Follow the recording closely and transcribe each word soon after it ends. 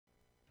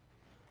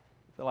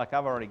feel like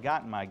I've already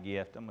gotten my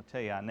gift. I'm going to tell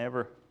you, I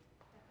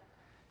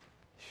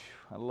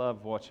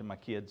love watching my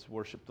kids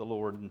worship the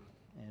Lord,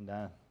 and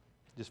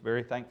just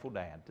very thankful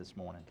dad this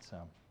morning. So,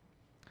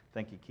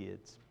 thank you,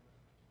 kids.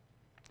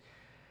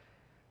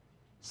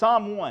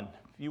 Psalm 1, if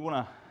you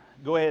want to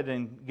go ahead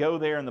and go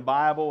there in the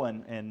Bible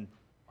and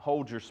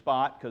hold your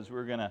spot, because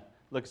we're going to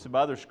look at some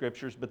other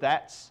scriptures, but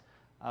that's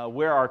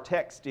where our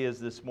text is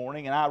this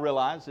morning. And I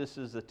realize this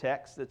is a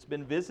text that's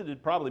been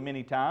visited probably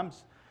many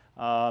times.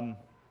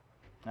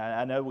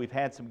 I know we've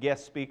had some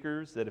guest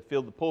speakers that have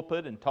filled the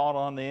pulpit and taught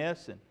on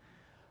this.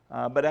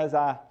 But as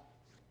I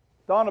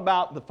thought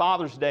about the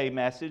Father's Day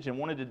message and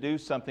wanted to do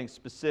something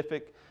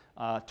specific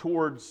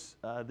towards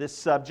this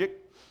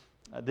subject,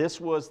 this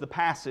was the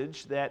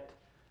passage that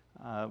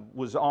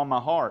was on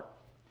my heart.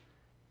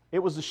 It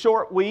was a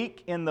short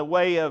week in the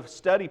way of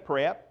study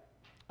prep.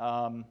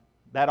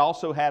 That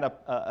also had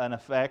an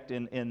effect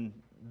in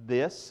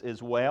this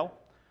as well.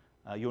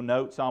 You'll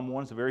note Psalm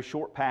 1 is a very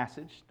short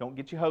passage. Don't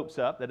get your hopes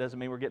up. That doesn't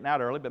mean we're getting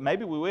out early, but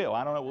maybe we will.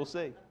 I don't know. We'll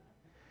see.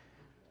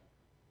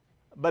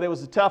 But it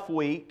was a tough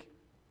week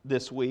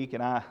this week,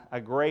 and I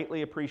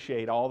greatly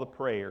appreciate all the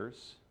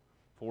prayers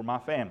for my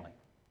family.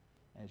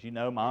 As you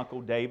know, my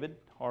Uncle David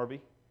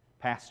Harvey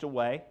passed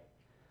away.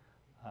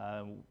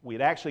 We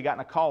had actually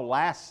gotten a call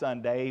last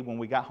Sunday when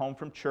we got home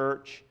from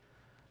church.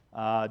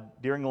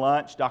 During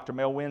lunch, Dr.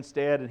 Mel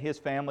Winstead and his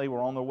family were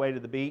on their way to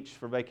the beach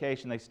for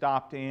vacation. They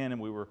stopped in, and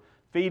we were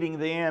feeding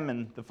them,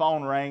 and the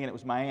phone rang, and it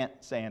was my Aunt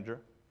Sandra.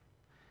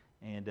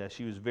 And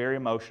she was very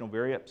emotional,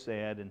 very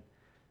upset, and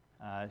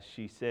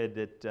she said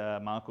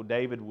that my Uncle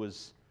David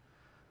was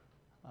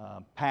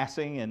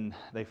passing, and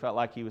they felt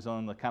like he was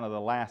on the kind of the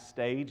last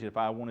stage. If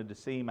I wanted to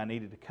see him, I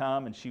needed to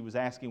come, and she was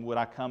asking would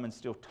I come and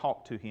still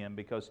talk to him,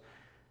 because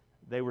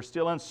they were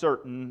still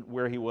uncertain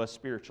where he was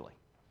spiritually.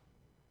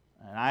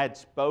 And I had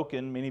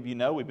spoken, many of you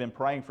know, we've been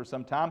praying for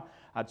some time.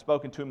 I'd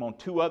spoken to him on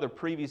 2 other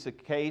previous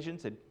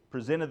occasions, had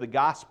presented the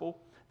gospel.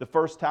 The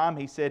first time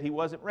he said he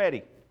wasn't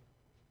ready.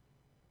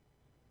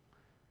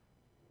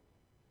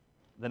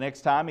 The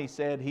next time he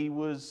said he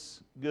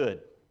was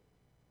good.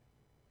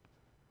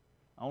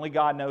 Only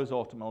God knows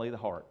ultimately the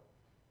heart.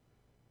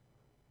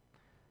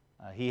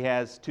 He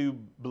has 2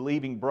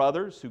 believing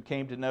brothers who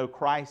came to know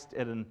Christ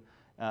at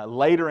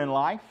later in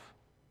life.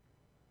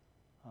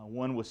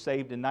 One was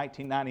saved in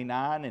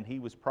 1999, and he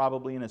was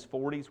probably in his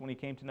 40s when he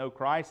came to know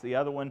Christ. The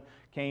other one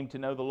came to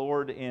know the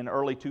Lord in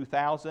early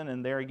 2000,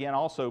 and there again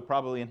also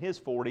probably in his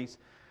 40s.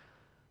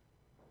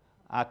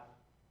 I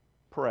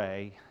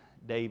pray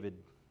David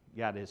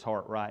got his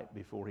heart right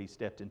before he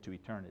stepped into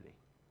eternity.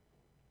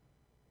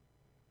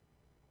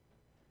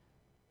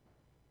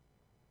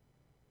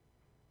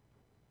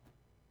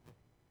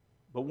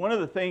 But one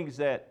of the things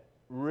that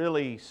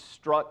really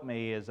struck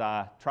me as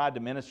I tried to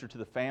minister to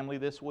the family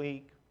this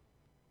week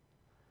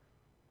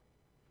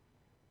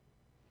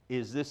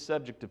is this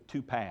subject of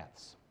 2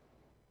 paths.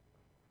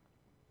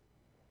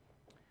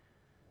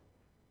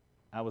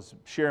 I was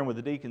sharing with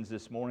the deacons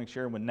this morning,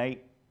 sharing with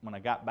Nate when I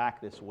got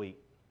back this week.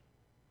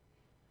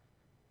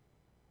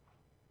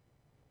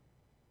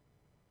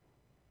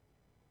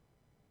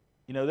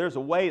 You know, there's a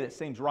way that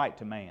seems right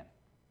to man.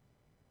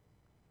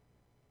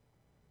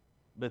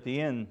 But the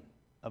end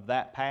of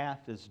that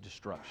path is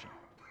destruction.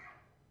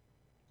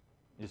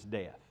 Is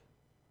death.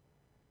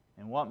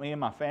 And what me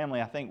and my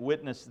family, I think,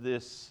 witnessed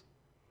this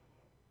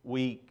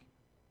week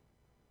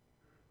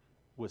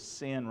was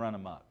sin run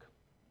amok.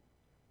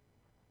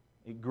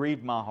 It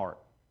grieved my heart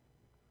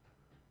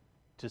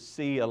to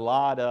see a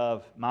lot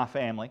of my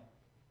family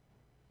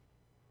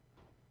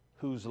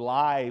whose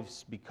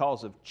lives,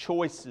 because of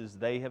choices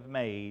they have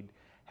made,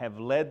 have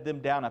led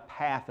them down a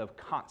path of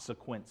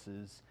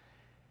consequences.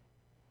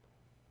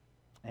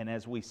 And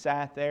as we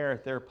sat there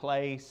at their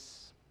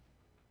place,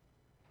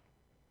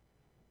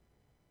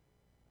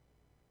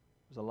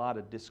 there was a lot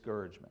of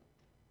discouragement.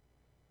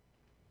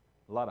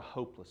 A lot of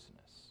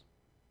hopelessness.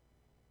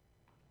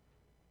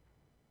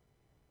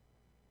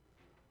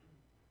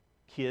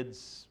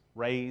 Kids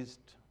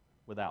raised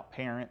without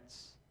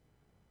parents.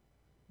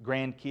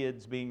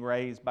 Grandkids being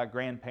raised by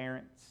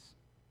grandparents.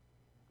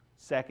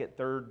 2nd,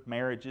 3rd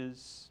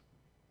marriages.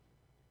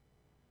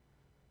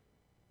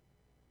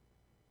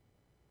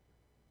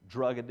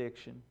 Drug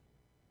addiction.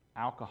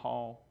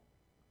 Alcohol.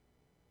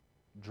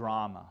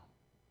 Drama.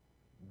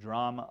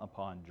 Drama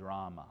upon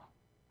drama.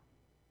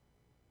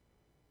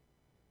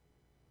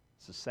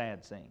 It's a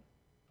sad scene. It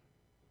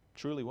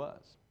truly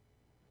was.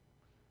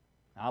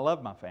 I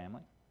love my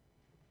family.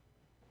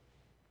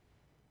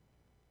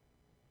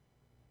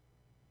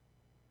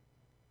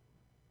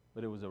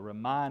 But it was a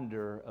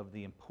reminder of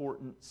the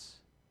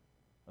importance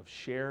of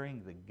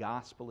sharing the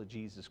gospel of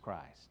Jesus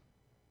Christ.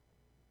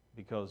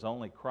 Because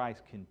only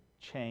Christ can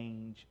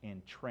change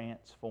and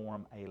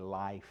transform a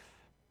life.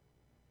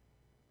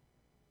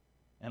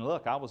 And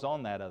look, I was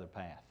on that other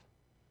path.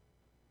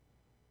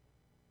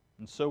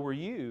 And so were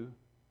you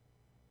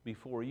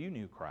before you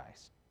knew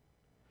Christ.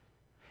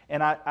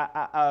 And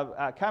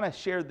I kind of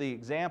shared the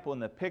example in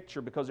the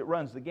picture because it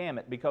runs the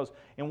gamut. Because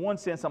in one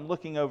sense, I'm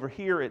looking over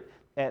here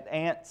at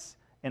Aunt's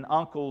and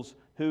uncles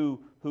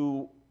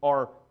who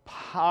are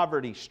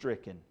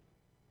poverty-stricken.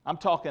 I'm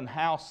talking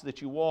house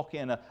that you walk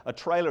in, a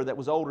trailer that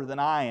was older than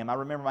I am. I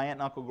remember my aunt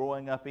and uncle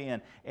growing up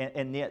in,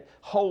 and yet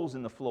holes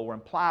in the floor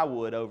and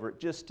plywood over it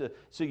just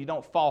so you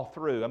don't fall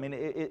through. I mean,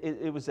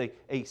 it was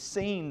a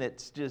scene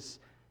that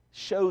just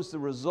shows the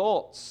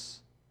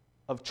results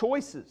of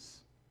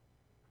choices.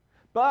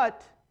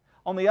 But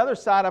on the other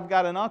side, I've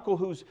got an uncle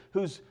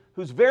who's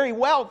very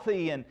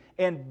wealthy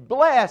and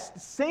blessed,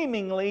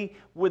 seemingly,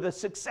 with a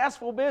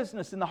successful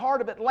business in the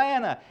heart of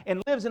Atlanta,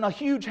 and lives in a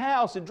huge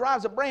house and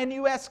drives a brand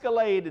new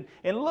Escalade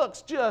and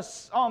looks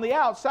just on the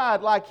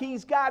outside like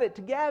he's got it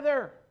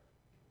together.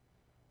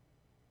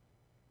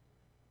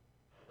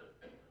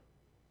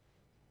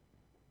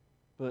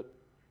 But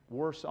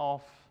worse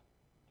off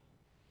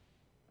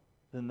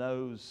than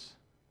those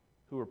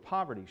who are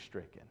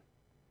poverty-stricken.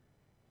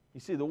 You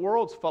see, the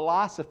world's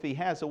philosophy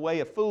has a way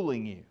of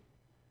fooling you.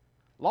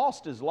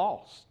 Lost is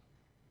lost.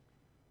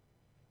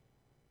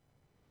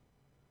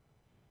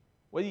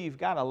 Whether you've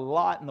got a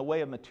lot in the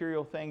way of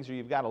material things or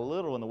you've got a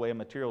little in the way of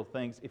material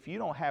things, if you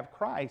don't have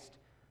Christ,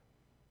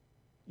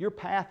 your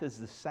path is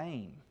the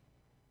same.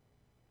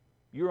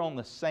 You're on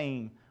the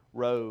same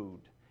road.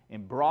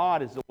 And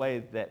broad is the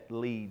way that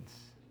leads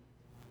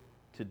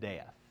to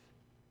death.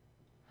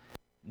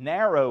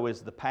 Narrow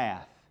is the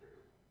path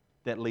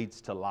that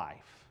leads to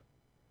life.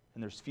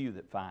 And there's few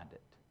that find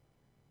it.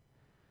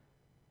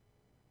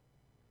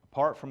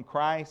 Apart from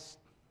Christ,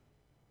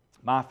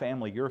 my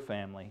family, your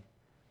family,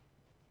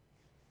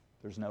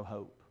 there's no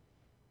hope.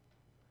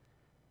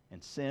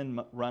 And sin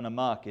run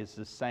amok is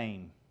the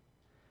same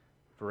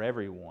for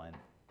everyone.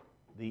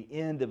 The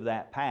end of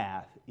that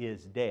path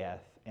is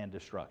death and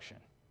destruction.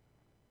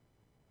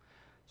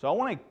 So I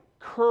want to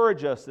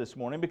encourage us this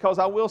morning, because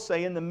I will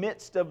say in the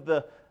midst of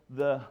the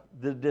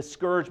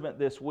discouragement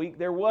this week,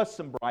 there was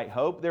some bright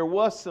hope. There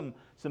was some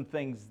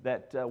things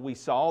that we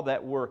saw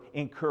that were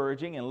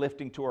encouraging and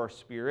lifting to our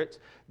spirits.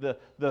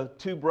 The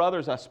two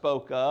brothers I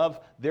spoke of,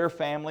 their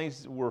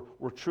families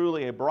were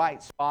truly a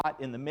bright spot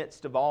in the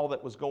midst of all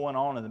that was going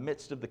on, in the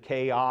midst of the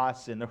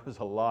chaos, and there was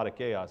a lot of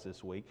chaos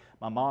this week.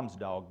 My mom's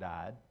dog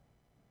died,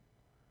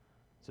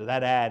 so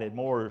that added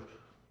more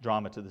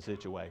drama to the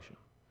situation.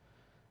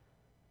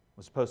 I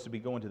was supposed to be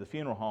going to the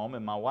funeral home,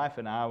 and my wife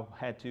and I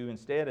had to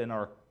instead, in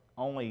our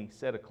only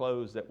set of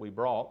clothes that we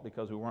brought,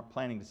 because we weren't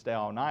planning to stay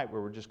all night, we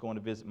were just going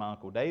to visit my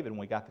Uncle David, and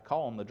we got the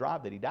call on the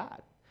drive that he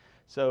died.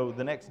 So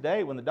the next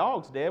day, when the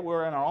dog's dead, we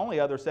were in our only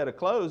other set of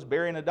clothes,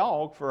 burying a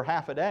dog for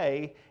half a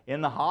day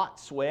in the hot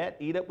sweat,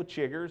 eat up with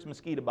chiggers,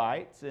 mosquito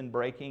bites, and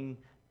breaking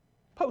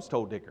post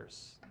hole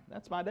diggers.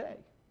 That's my day.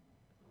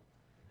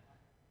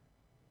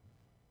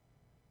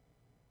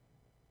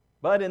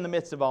 But in the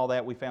midst of all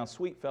that, we found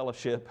sweet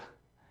fellowship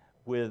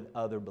with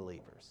other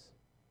believers.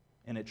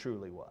 And it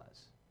truly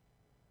was.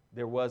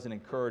 There was an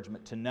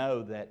encouragement to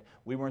know that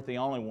we weren't the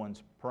only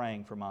ones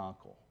praying for my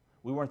uncle.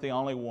 We weren't the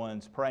only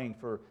ones praying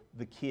for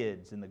the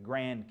kids and the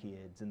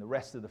grandkids and the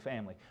rest of the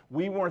family.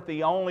 We weren't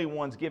the only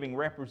ones giving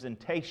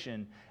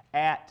representation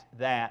at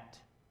that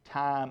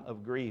time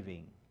of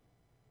grieving.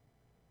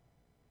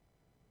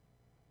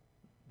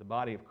 The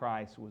body of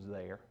Christ was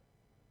there.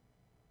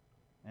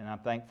 And I'm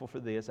thankful for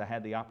this. I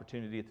had the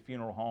opportunity at the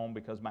funeral home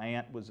because my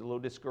aunt was a little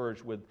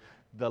discouraged with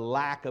the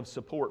lack of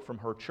support from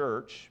her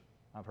church.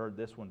 I've heard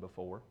this one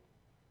before.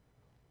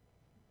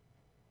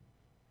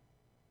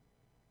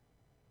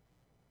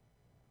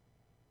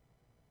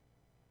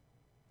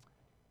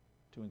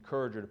 To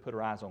encourage her to put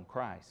her eyes on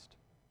Christ,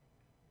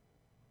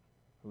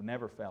 who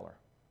never fell her,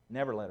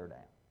 never let her down.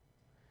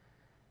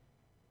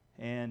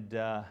 And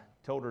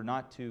told her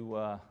not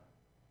to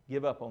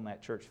give up on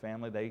that church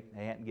family. They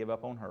hadn't give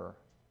up on her.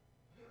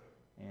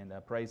 And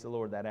praise the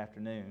Lord, that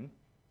afternoon,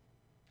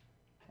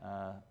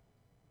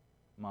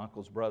 my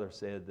uncle's brother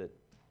said that,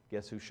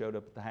 guess who showed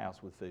up at the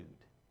house with food?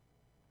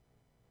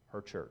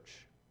 Her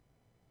church.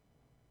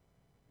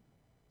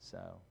 So,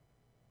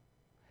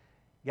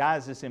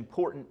 guys, it's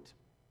important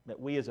that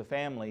we as a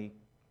family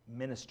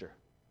minister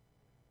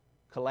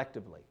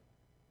collectively.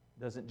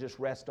 It doesn't just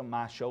rest on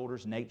my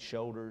shoulders, Nate's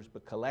shoulders,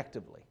 but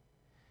collectively.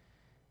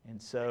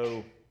 And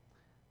so,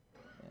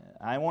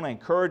 I want to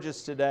encourage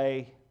us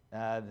today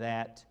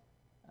that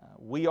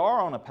we are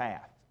on a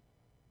path.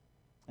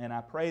 And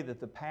I pray that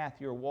the path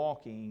you're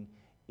walking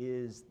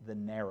is the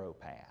narrow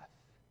path.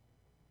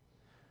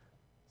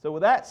 So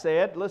with that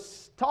said,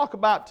 let's talk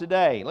about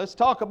today. Let's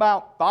talk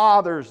about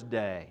Father's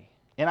Day.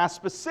 And I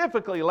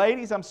specifically,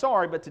 ladies, I'm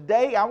sorry, but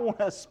today I want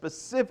to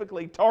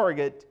specifically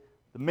target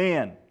the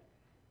men.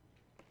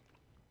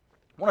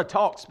 I want to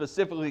talk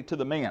specifically to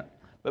the men.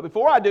 But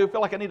before I do, I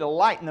feel like I need to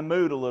lighten the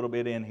mood a little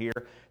bit in here.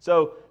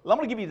 So I'm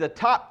going to give you the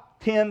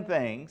top 10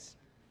 things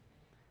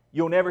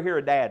you'll never hear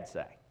a dad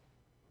say.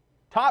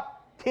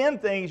 Top 10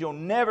 things you'll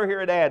never hear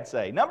a dad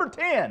say. Number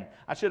 10.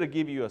 I should have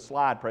given you a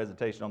slide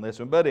presentation on this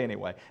one, but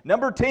anyway.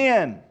 Number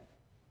 10.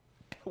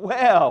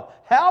 Well,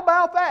 how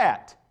about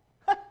that?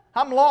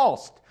 I'm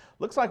lost.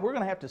 Looks like we're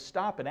going to have to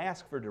stop and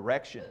ask for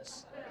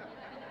directions.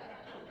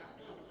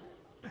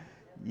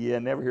 Yeah,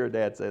 never hear a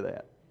dad say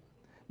that.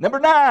 Number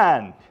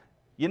 9,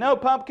 you know,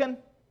 Pumpkin,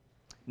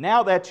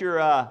 now that you're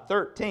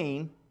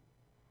 13,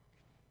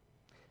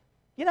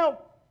 you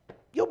know,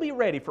 you'll be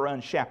ready for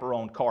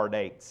unchaperoned car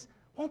dates.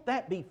 Won't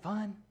that be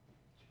fun?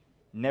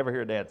 Never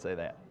hear Dad say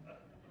that.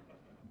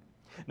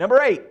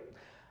 Number 8,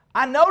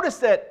 I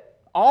noticed that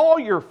all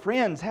your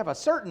friends have a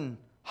certain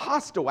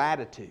hostile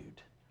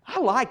attitude. I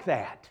like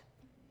that.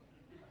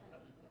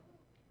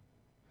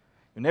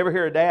 You'll never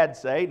hear a dad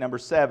say, number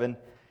 7,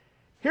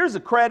 here's a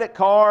credit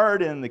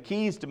card and the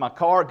keys to my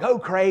car. Go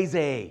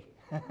crazy.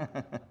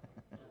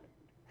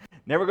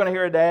 Never going to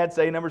hear a dad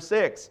say, number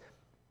 6,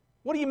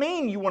 what do you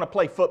mean you want to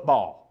play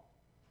football?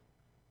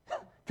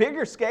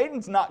 Figure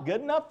skating's not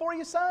good enough for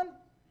you, son?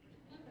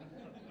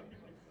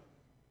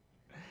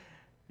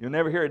 You'll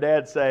never hear a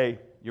dad say,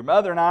 your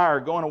mother and I are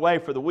going away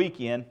for the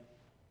weekend.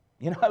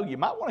 You know, you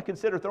might want to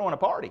consider throwing a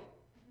party.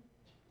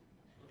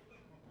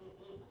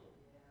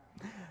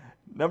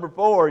 Number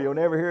 4, you'll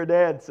never hear a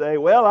dad say,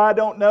 well, I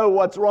don't know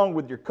what's wrong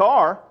with your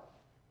car.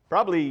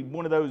 Probably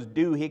one of those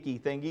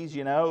doohickey thingies,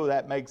 you know,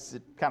 that makes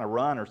it kind of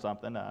run or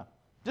something.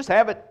 Just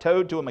have it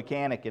towed to a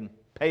mechanic and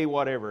pay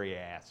whatever he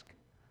asks.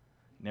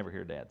 Never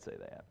hear Dad say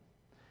that.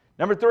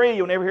 Number 3,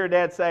 you'll never hear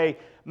Dad say,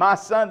 my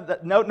son,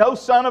 no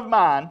son of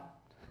mine,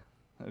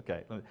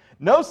 okay,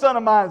 no son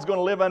of mine is going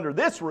to live under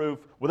this roof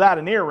without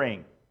an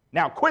earring.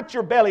 Now quit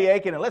your belly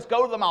aching and let's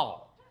go to the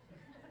mall.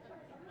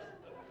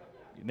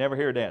 You never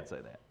hear Dad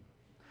say that.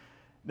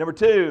 Number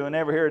 2, you'll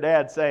never hear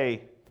Dad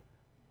say,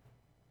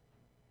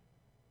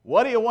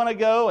 what do you want to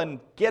go and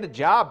get a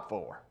job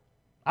for?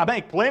 I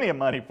make plenty of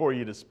money for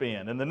you to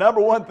spend. And the number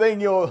one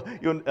thing I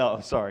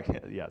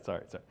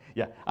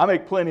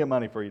make plenty of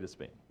money for you to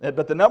spend.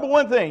 But the number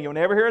one thing you'll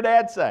never hear a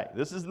dad say,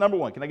 this is number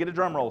 1. Can I get a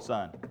drum roll,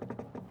 son?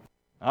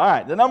 All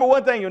right, the number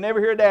 1 thing you'll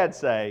never hear a dad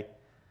say,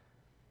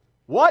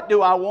 what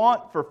do I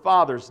want for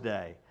Father's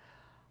Day?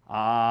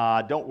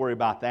 Don't worry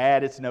about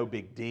that. It's no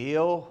big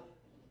deal.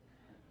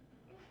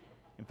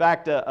 In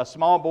fact, a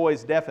small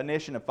boy's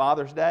definition of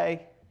Father's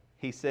Day,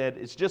 he said,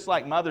 it's just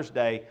like Mother's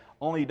Day,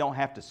 only you don't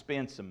have to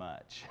spend so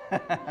much.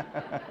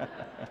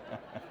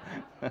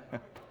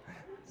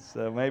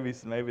 So maybe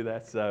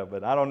that's so,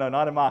 but I don't know,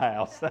 not in my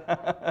house.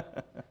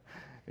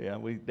 Yeah,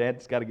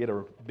 Dad's got to get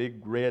a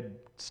big red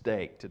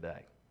steak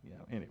today.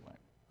 Anyway.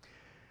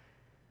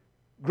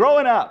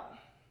 Growing up,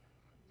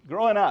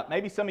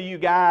 maybe some of you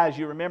guys,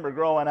 you remember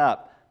growing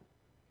up.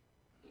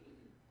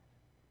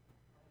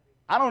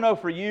 I don't know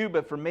for you,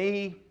 but for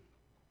me,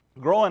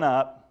 growing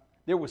up,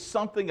 there was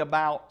something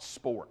about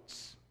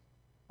sports.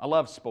 I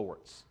love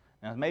sports.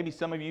 Now, maybe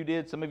some of you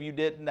did, some of you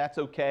didn't. That's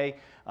okay.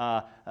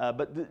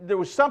 But there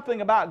was something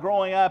about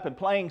growing up and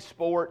playing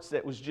sports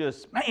that was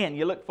just, man,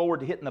 you look forward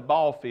to hitting the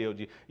ball field.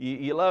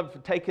 You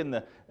loved taking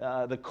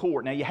the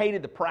court. Now, you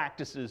hated the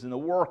practices and the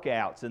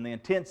workouts and the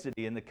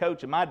intensity. And the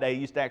coach in my day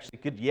used to actually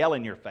could yell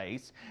in your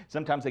face.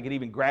 Sometimes they could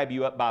even grab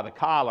you up by the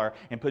collar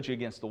and put you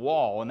against the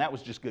wall. And that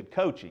was just good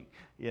coaching.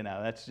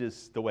 That's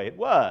just the way it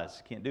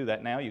was. Can't do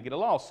that now. You get a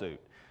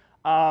lawsuit.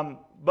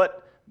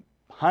 But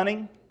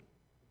hunting,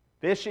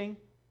 fishing,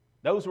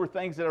 those were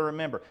things that I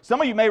remember.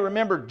 Some of you may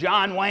remember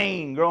John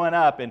Wayne growing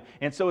up, and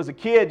so as a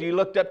kid you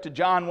looked up to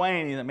John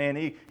Wayne. And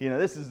man,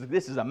 this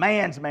is a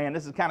man's man.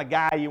 This is the kind of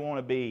guy you want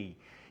to be.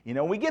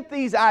 We get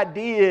these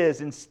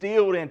ideas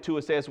instilled into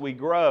us as we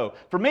grow.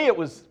 For me, it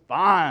was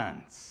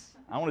Fonz.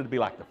 I wanted to be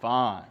like the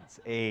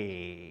Fonz.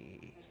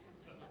 Hey.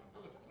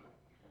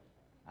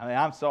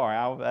 I'm sorry.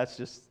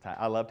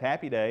 I loved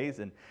Happy Days,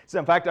 and so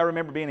in fact, I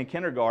remember being in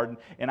kindergarten,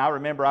 and I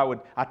remember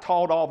I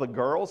taught all the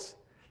girls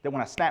that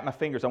when I snap my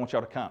fingers, I want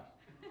y'all to come.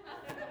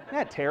 Isn't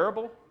that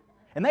terrible?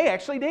 And they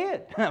actually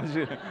did.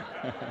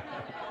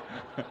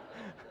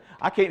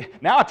 I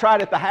can't. Now I try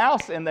it at the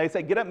house, and they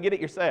say, "Get up and get it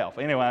yourself."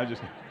 Anyway, I'm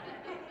just.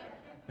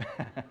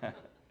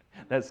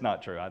 That's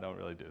not true. I don't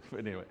really do it.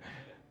 But anyway,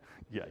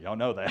 yeah, y'all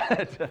know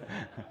that.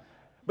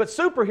 But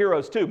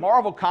superheroes too.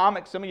 Marvel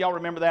Comics, some of y'all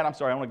remember that? I'm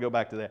sorry, I want to go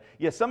back to that.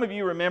 Yeah, some of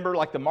you remember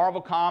like the Marvel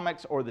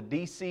Comics or the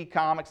DC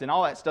Comics, and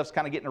all that stuff's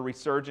kind of getting a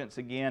resurgence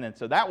again. And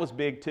so that was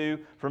big too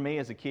for me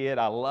as a kid.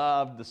 I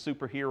loved the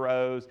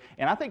superheroes.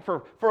 And I think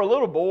for a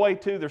little boy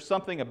too, there's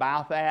something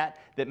about that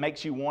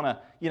makes you want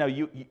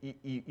to,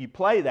 you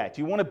play that.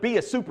 You want to be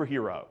a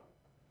superhero.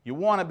 You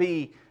want to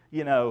be,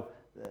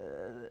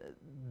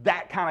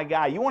 that kind of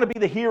guy. You want to be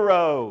the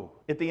hero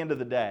at the end of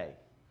the day.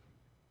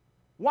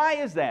 Why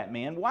is that,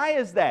 man? Why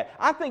is that?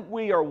 I think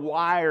we are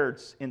wired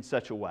in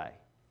such a way.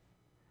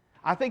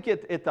 I think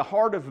at the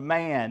heart of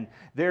man,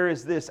 there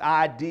is this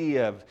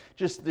idea of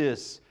just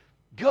this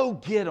go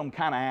get 'em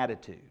kind of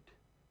attitude.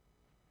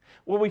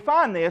 Well, we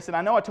find this, and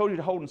I know I told you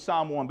to hold in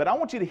Psalm 1, but I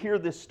want you to hear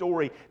this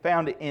story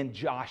found in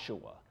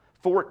Joshua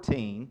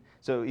 14.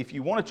 So if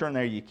you want to turn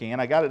there, you can.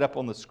 I got it up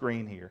on the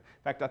screen here.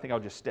 In fact, I think I'll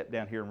just step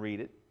down here and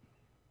read it.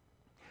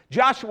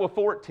 Joshua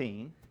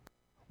 14,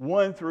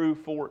 1 through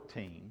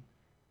 14.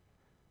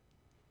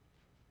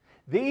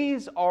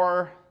 These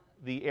are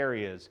the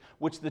areas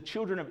which the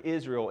children of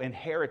Israel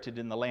inherited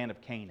in the land of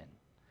Canaan,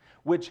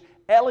 which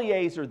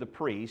Eleazar the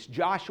priest,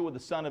 Joshua the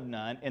son of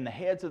Nun, and the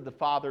heads of the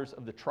fathers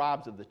of the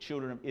tribes of the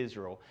children of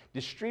Israel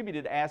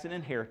distributed as an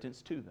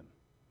inheritance to them.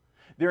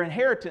 Their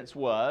inheritance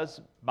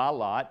was, by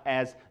lot,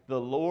 as the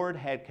Lord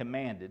had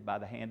commanded by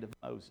the hand of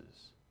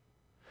Moses.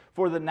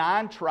 For the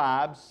 9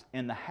 tribes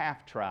and the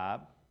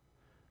half-tribe,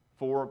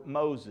 for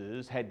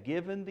Moses had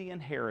given the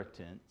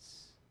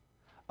inheritance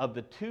of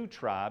the 2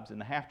 tribes and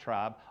the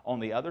half-tribe on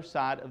the other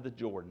side of the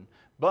Jordan,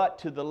 but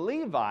to the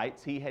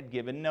Levites he had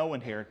given no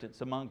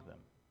inheritance among them.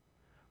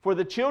 For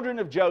the children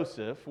of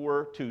Joseph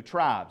were 2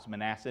 tribes,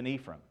 Manasseh and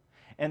Ephraim,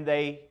 and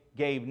they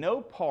gave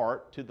no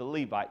part to the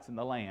Levites in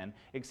the land,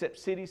 except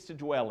cities to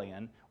dwell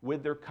in,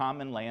 with their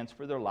common lands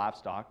for their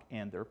livestock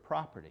and their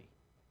property.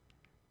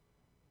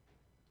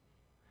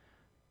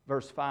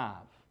 Verse 5.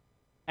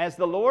 As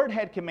the Lord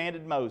had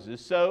commanded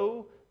Moses,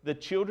 so the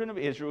children of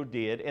Israel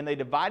did, and they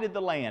divided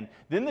the land.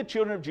 Then the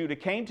children of Judah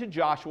came to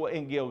Joshua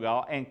in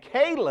Gilgal, and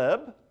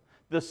Caleb,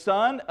 the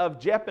son of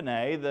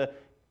Jephunneh, the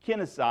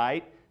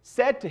Kenizzite,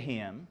 said to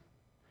him,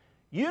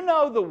 "You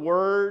know the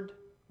word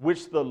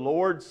which the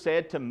Lord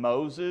said to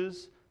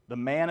Moses, the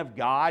man of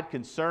God,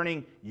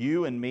 concerning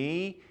you and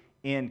me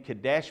in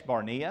Kadesh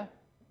Barnea?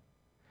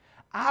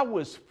 I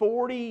was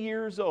 40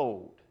 years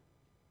old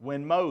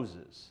when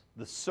Moses,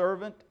 the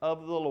servant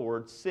of the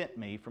Lord, sent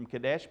me from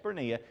Kadesh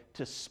Barnea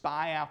to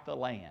spy out the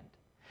land.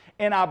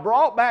 And I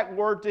brought back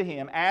word to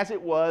him as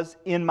it was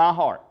in my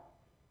heart.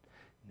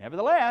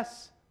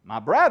 Nevertheless, my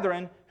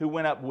brethren who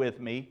went up with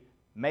me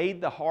made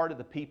the heart of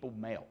the people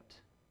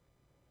melt.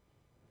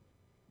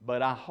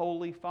 But I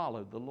wholly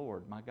followed the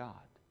Lord my God."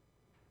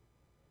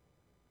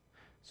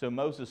 So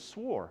Moses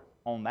swore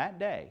on that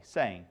day,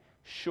 saying,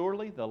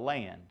 "Surely the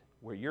land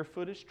where your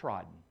foot is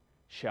trodden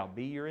shall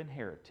be your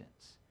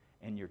inheritance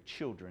and your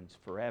children's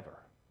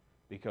forever,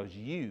 because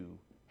you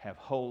have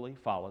wholly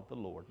followed the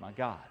Lord my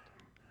God."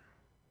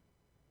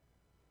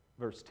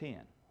 Verse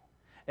 10.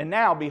 "And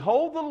now,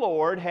 behold, the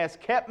Lord has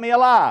kept me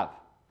alive,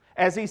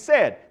 as he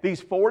said,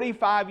 these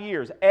 45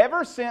 years,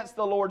 ever since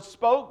the Lord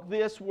spoke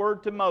this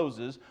word to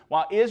Moses,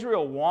 while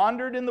Israel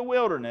wandered in the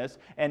wilderness,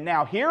 and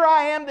now here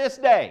I am this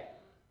day,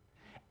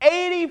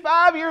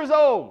 85 years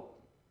old,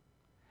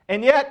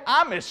 and yet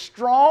I'm as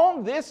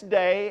strong this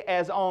day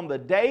as on the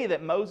day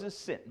that Moses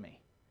sent me,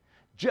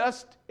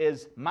 just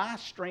as my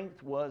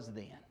strength was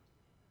then.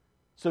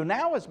 So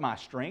now is my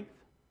strength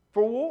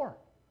for war,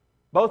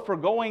 both for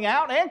going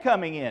out and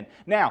coming in.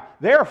 Now,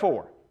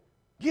 therefore,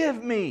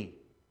 give me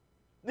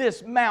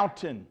this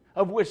mountain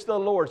of which the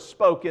Lord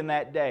spoke in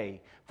that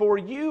day. For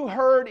you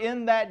heard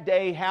in that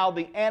day how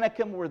the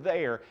Anakim were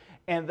there,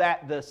 and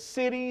that the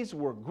cities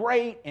were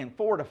great and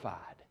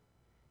fortified.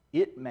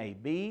 It may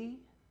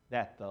be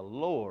that the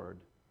Lord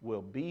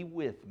will be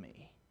with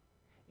me,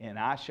 and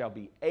I shall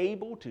be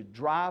able to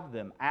drive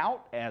them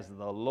out as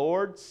the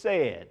Lord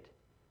said."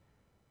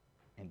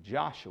 And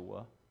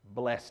Joshua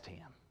blessed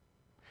him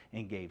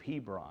and gave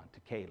Hebron to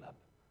Caleb,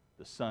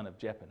 the son of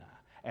Jephunneh,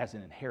 as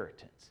an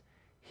inheritance.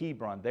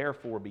 Hebron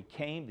therefore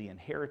became the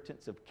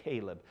inheritance of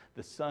Caleb,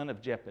 the son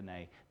of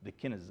Jephunneh, the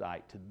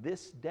Kenizzite, to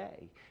this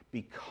day,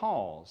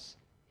 because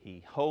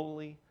he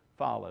wholly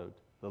followed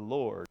the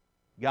Lord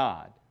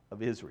God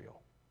of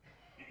Israel.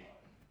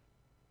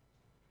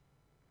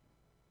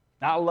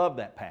 Now, I love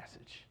that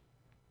passage.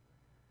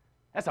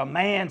 That's a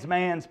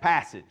man's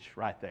passage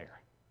right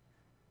there.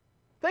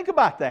 Think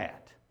about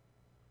that.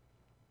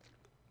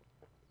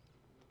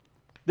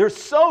 There's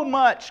so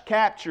much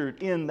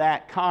captured in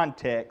that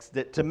context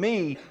that to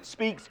me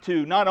speaks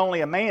to not only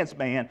a man's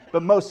man,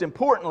 but most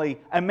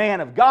importantly, a man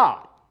of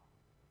God.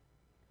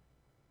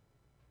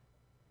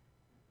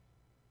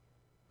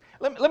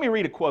 Let me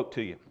read a quote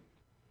to you.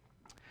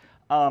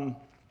 I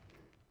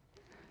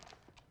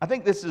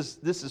think this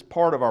is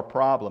part of our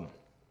problem.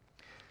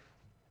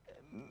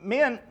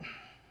 Men,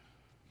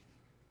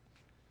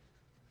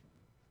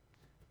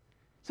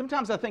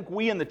 sometimes I think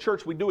we in the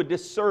church, we do a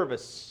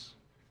disservice.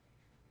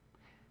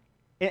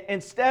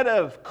 Instead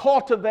of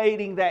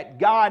cultivating that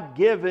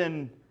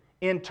God-given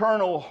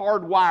internal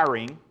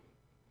hardwiring,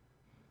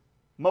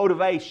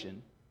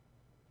 motivation,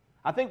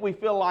 I think we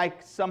feel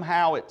like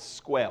somehow it's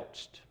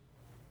squelched.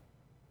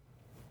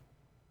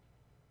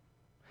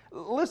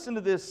 Listen to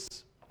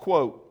this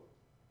quote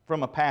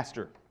from a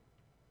pastor.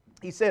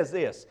 He says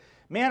this,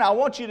 "Men, I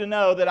want you to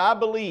know that I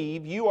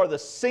believe you are the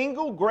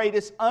single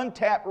greatest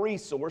untapped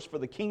resource for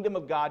the kingdom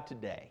of God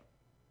today.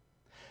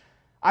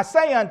 I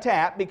say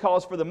untapped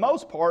because for the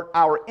most part,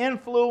 our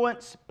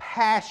influence,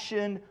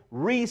 passion,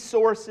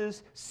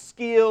 resources,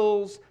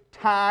 skills,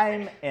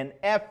 time, and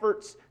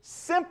efforts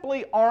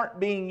simply aren't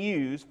being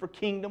used for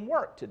kingdom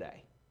work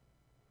today.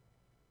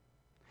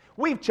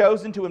 We've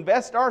chosen to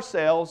invest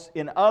ourselves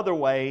in other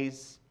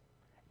ways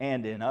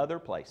and in other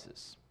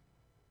places."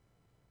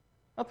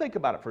 Now think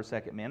about it for a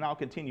second, man. I'll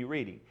continue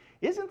reading.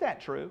 Isn't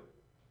that true?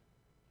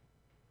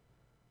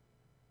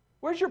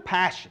 Where's your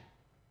passion?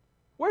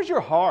 Where's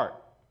your heart?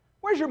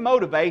 Where's your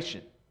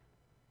motivation?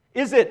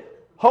 Is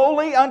it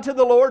wholly unto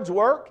the Lord's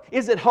work?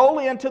 Is it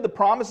wholly unto the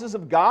promises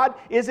of God?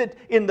 Is it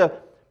in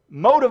the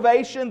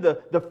motivation,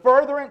 the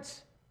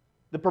furtherance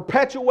the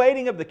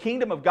perpetuating of the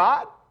kingdom of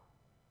God?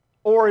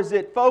 Or is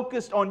it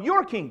focused on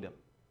your kingdom?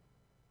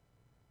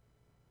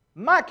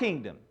 My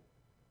kingdom?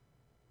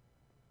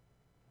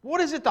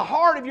 What is at the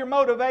heart of your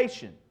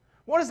motivation?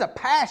 What is a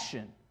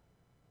passion?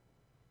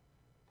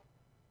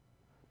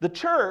 The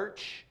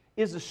church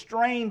is a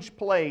strange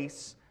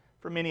place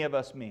for many of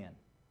us men.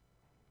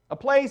 A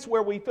place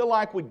where we feel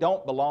like we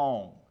don't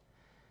belong.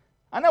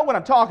 I know what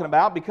I'm talking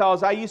about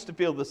because I used to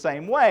feel the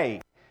same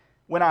way.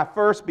 When I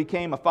first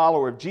became a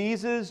follower of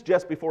Jesus,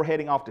 just before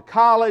heading off to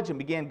college and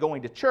began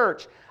going to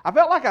church, I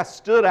felt like I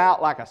stood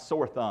out like a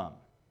sore thumb.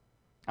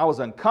 I was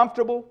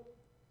uncomfortable.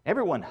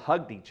 Everyone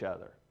hugged each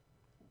other,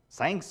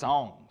 sang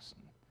songs,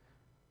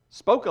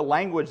 spoke a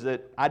language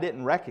that I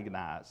didn't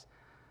recognize.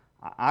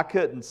 I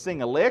couldn't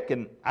sing a lick,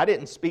 and I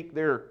didn't speak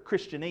their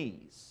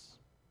Christianese.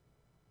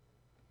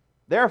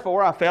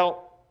 Therefore, I felt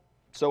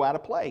so out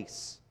of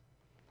place.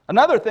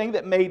 Another thing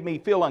that made me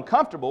feel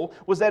uncomfortable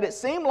was that it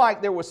seemed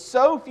like there were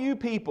so few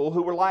people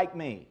who were like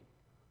me.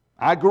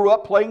 I grew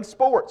up playing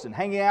sports and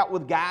hanging out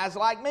with guys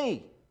like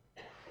me.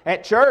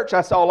 At church,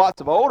 I saw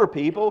lots of older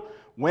people,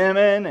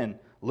 women and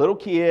little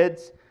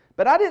kids,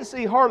 but I didn't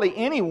see hardly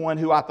anyone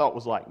who I thought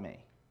was like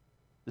me.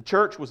 The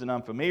church was an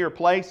unfamiliar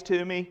place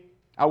to me.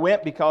 I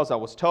went because I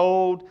was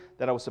told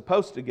that I was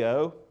supposed to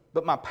go,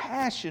 but my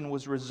passion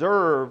was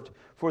reserved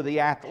for the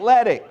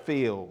athletic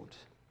field.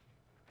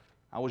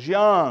 I was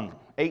young,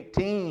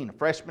 18, a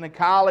freshman in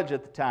college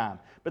at the time,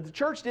 but the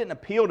church didn't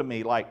appeal to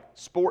me like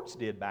sports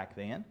did back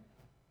then.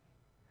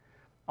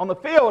 On the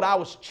field, I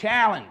was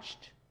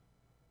challenged.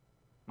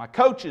 My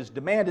coaches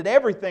demanded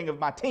everything of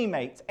my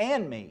teammates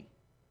and me.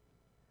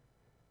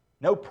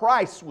 No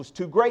price was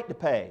too great to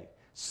pay.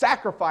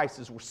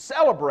 Sacrifices were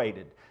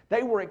celebrated.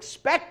 They were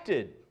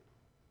expected.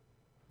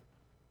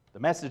 The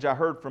message I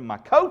heard from my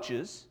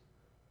coaches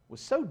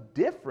was so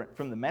different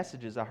from the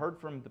messages I heard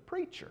from the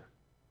preacher.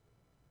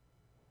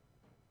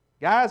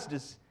 Guys,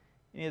 does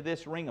any of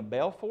this ring a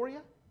bell for you?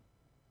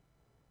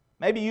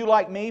 Maybe you,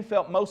 like me,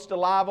 felt most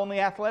alive on the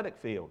athletic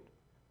field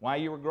while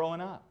you were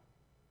growing up.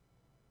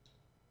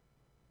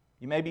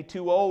 You may be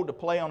too old to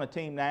play on a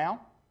team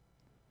now,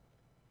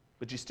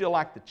 but you still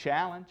like the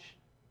challenge.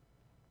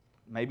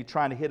 Maybe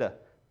trying to hit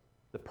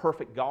the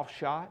perfect golf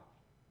shot,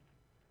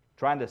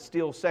 trying to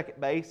steal second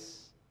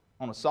base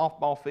on a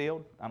softball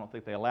field. I don't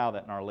think they allow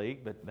that in our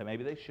league, but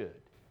maybe they should.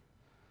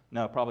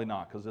 No, probably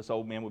not, because this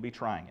old man would be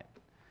trying it.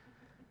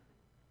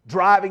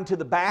 Driving to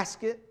the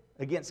basket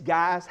against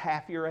guys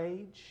half your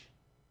age.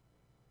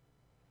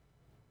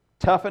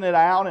 Toughing it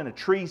out in a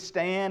tree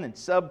stand in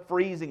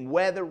sub-freezing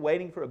weather,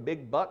 waiting for a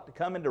big buck to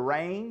come into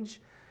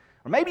range.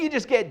 Or maybe you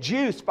just get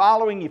juiced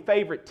following your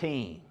favorite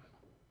team.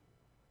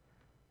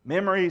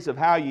 Memories of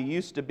how you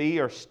used to be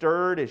are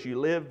stirred as you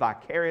live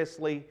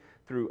vicariously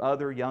through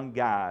other young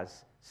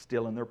guys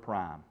still in their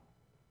prime.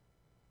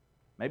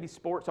 Maybe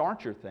sports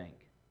aren't your thing.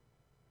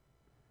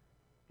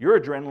 Your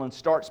adrenaline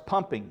starts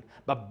pumping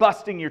by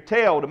busting your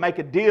tail to make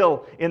a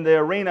deal in the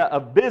arena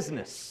of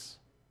business.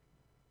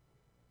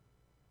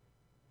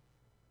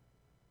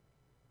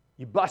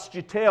 You bust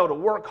your tail to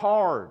work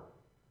hard,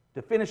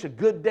 to finish a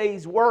good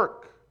day's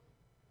work.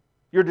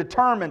 You're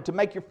determined to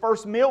make your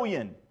first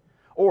million,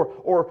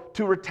 or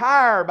to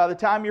retire by the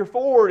time you're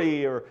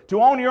 40, or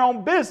to own your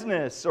own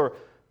business, or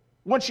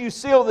once you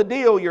seal the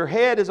deal, your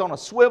head is on a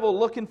swivel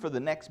looking for the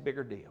next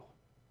bigger deal.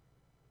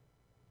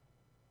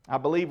 I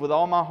believe with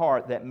all my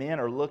heart that men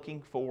are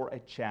looking for a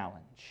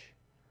challenge.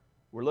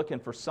 We're looking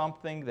for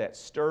something that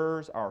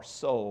stirs our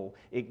soul,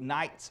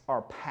 ignites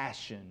our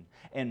passion,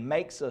 and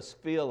makes us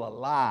feel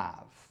alive.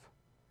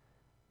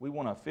 We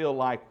want to feel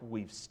like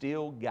we've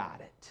still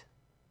got it.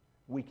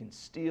 We can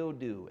still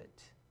do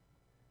it.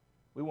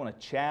 We want a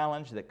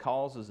challenge that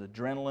causes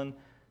adrenaline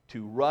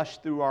to rush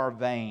through our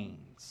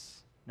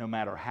veins, no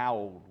matter how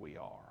old we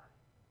are.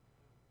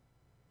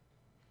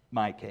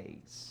 Mike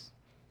Hayes.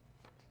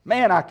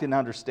 Man, I can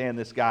understand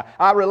this guy.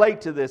 I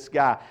relate to this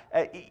guy.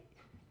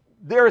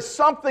 There is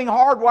something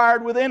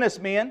hardwired within us,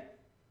 men.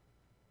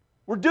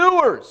 We're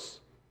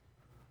doers.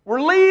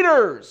 We're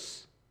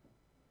leaders.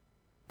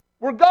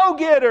 We're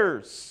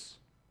go-getters.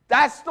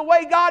 That's the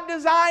way God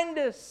designed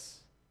us.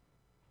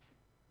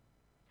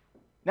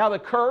 Now, the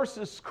curse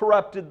has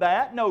corrupted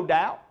that, no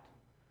doubt.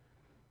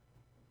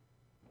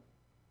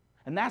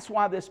 And that's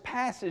why this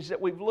passage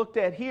that we've looked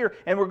at here,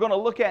 and we're going to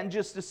look at in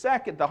just a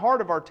second, the heart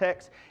of our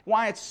text,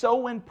 why it's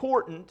so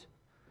important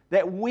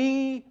that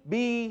we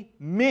be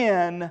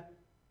men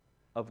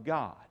of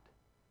God.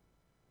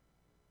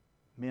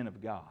 Men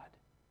of God.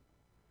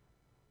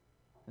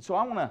 And so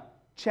I want to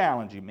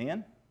challenge you,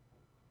 men.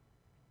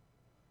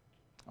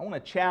 I want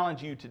to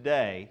challenge you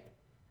today.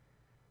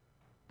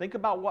 Think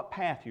about what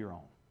path you're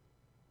on.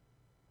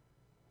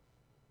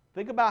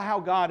 Think about how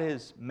God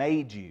has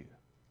made you.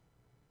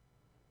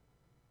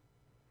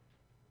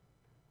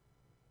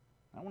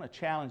 I want to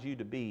challenge you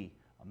to be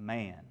a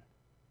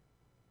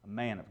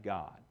man of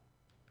God.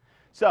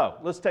 So,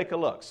 let's take a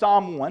look.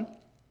 Psalm 1,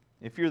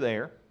 if you're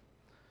there.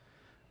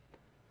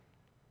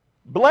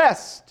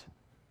 Blessed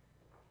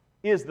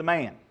is the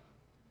man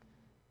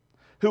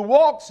who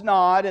walks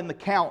not in the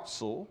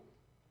counsel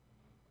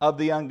of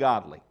the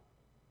ungodly,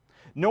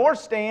 nor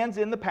stands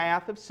in the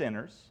path of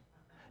sinners,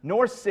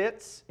 nor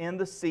sits in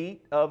the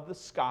seat of the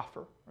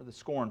scoffer or the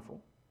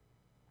scornful.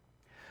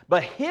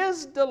 But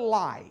his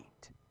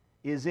delight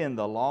is in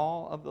the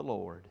law of the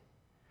Lord,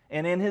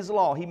 and in His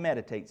law he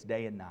meditates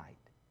day and night.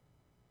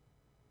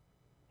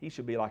 He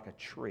should be like a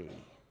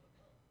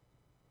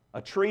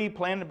tree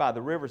planted by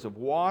the rivers of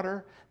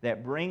water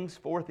that brings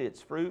forth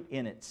its fruit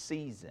in its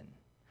season,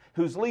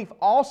 whose leaf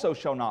also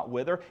shall not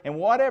wither, and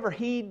whatever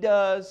he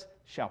does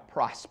shall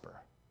prosper.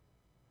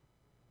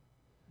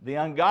 The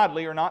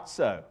ungodly are not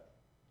so,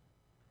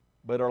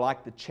 but are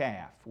like the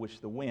chaff which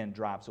the wind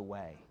drives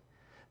away.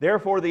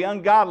 Therefore the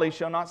ungodly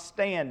shall not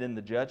stand in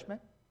the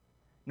judgment,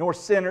 nor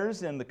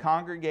sinners in the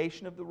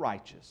congregation of the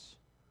righteous.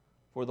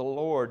 For the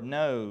Lord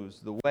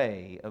knows the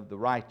way of the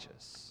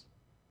righteous,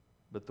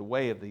 but the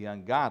way of the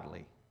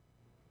ungodly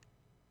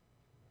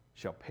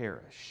shall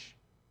perish.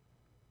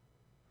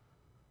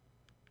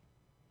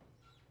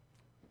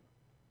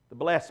 The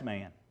blessed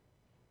man.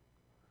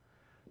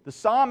 The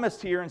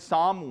psalmist here in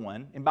Psalm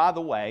 1, and by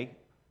the way,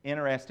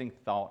 interesting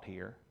thought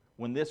here,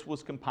 when this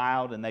was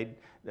compiled and they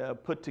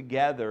put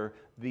together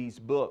these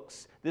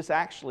books, this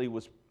actually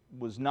was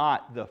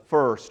not the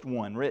first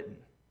one written.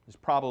 It was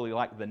probably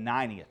like the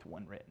 90th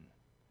one written.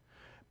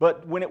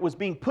 But when it was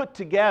being put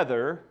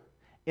together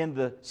in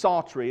the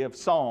psaltery of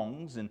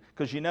songs, and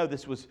because you know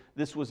this was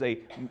a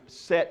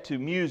set to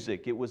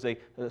music, it was a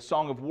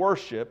song of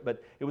worship,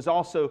 but it was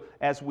also,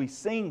 as we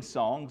sing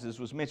songs, as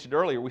was mentioned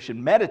earlier, we should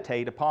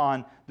meditate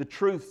upon the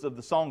truths of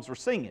the songs we're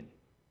singing.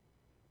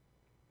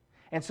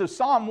 And so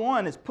Psalm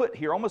 1 is put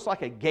here almost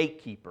like a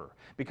gatekeeper,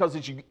 because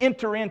as you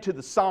enter into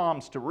the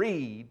Psalms to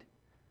read,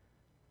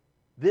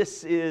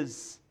 this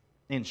is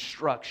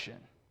instruction.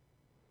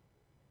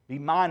 Be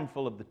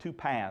mindful of the two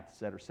paths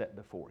that are set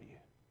before you.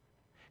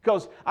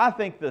 Because I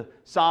think the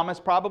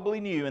psalmist probably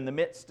knew in the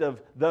midst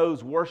of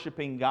those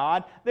worshiping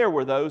God, there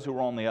were those who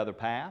were on the other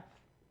path.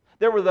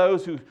 There were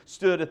those who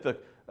stood at the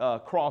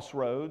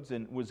crossroads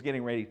and was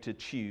getting ready to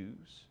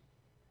choose.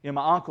 You know,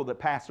 my uncle that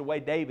passed away,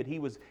 David, he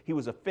was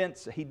a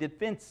fencer. He did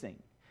fencing.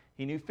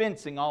 He knew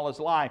fencing all his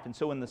life. And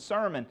so in the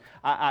sermon,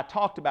 I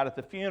talked about at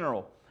the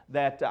funeral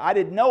that I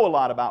didn't know a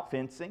lot about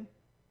fencing.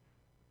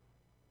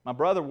 My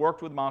brother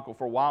worked with my uncle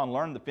for a while and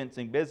learned the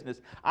fencing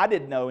business. I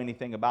didn't know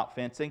anything about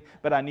fencing,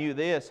 but I knew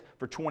this.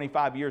 For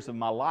 25 years of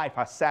my life,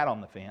 I sat on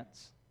the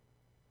fence.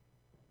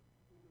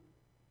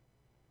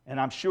 And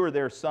I'm sure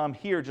there are some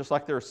here, just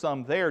like there are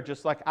some there,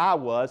 just like I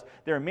was.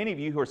 There are many of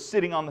you who are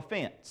sitting on the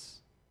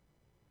fence.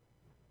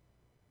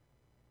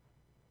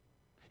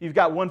 You've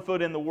got one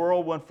foot in the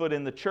world, one foot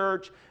in the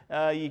church.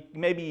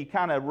 Maybe you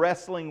kind of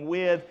wrestling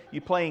with,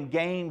 you playing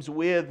games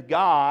with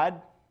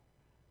God.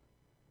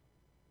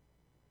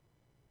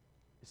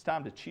 It's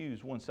time to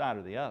choose one side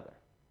or the other.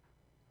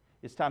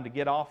 It's time to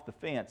get off the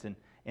fence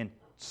and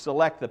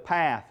select the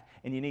path,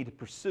 and you need to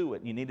pursue it,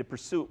 and you need to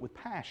pursue it with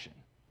passion.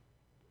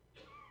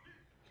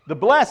 The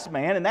blessed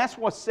man, and that's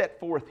what's set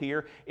forth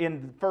here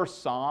in the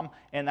first Psalm,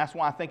 and that's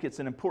why I think it's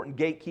an important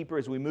gatekeeper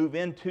as we move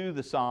into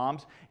the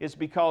Psalms, is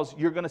because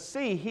you're going to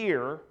see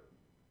here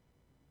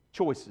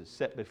choices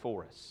set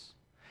before us.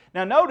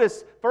 Now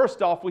notice,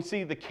 first off, we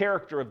see the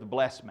character of the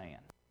blessed man.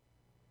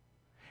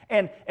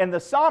 And the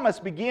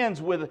psalmist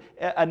begins with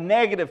a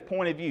negative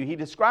point of view. He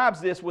describes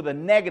this with a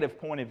negative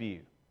point of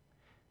view.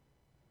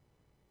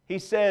 He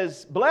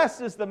says,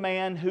 "Blessed is the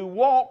man who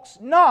walks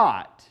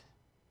not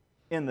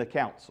in the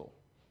counsel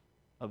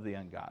of the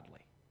ungodly,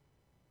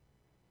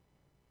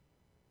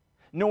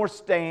 nor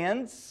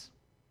stands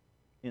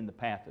in the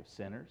path of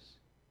sinners,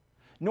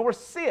 nor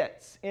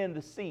sits in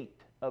the seat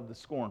of the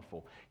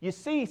scornful." You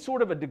see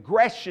sort of a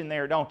digression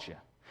there, don't you?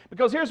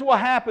 Because here's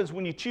what happens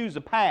when you choose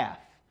a path.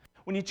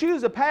 When you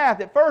choose a path,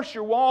 at first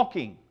you're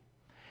walking.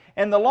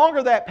 And the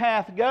longer that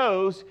path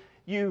goes,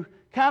 you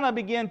kind of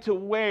begin to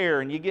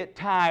wear and you get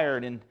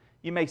tired and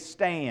you may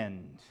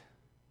stand.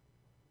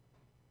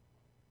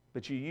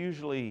 But you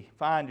usually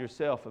find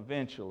yourself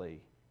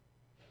eventually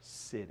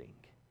sitting.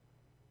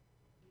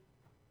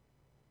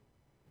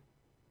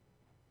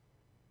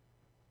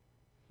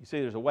 You see,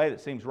 there's a way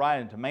that seems right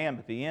unto man,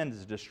 but the end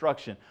is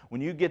destruction.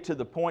 When you get to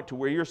the point to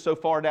where you're so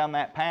far down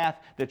that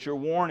path that you're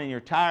worn and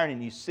you're tired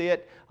and you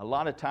sit, a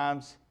lot of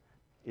times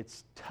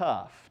it's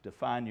tough to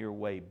find your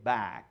way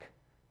back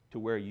to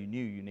where you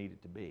knew you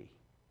needed to be.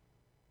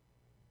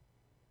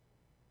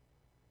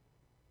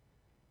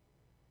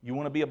 You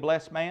want to be a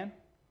blessed man?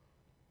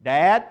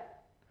 Dad?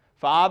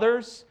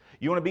 Fathers?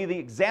 You want to be the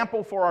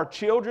example for our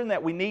children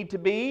that we need to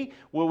be?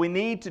 Well, we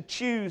need to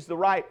choose the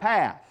right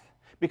path.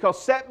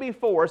 Because set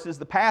before us is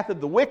the path of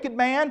the wicked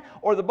man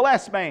or the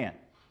blessed man.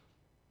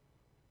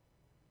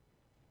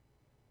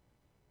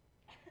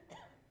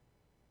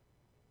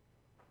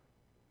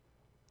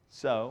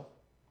 So,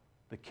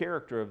 the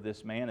character of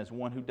this man is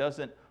one who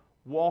doesn't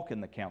walk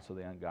in the counsel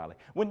of the ungodly.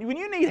 When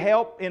you need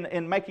help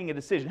in making a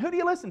decision, who do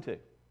you listen to?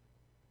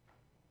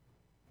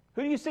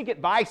 Who do you seek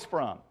advice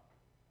from?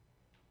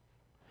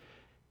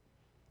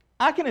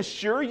 I can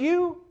assure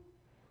you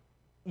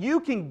you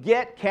can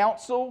get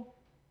counsel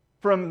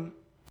from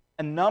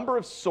a number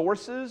of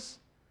sources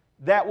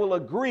that will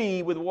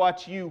agree with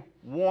what you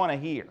want to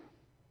hear.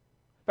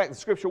 In fact, the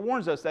Scripture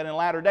warns us that in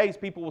latter days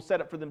people will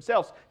set up for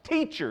themselves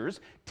teachers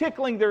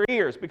tickling their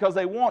ears because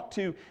they want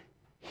to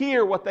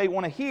hear what they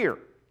want to hear.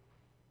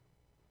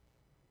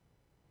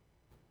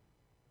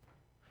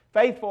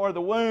 Faithful are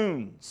the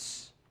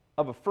wounds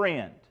of a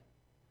friend.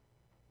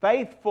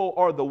 Faithful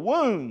are the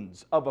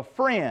wounds of a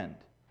friend,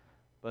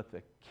 but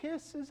the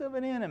kisses of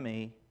an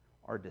enemy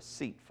are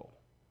deceitful.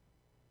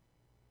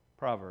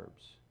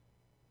 Proverbs.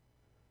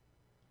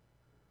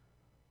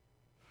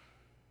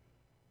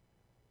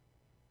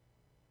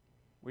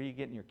 Where are you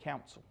getting your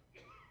counsel?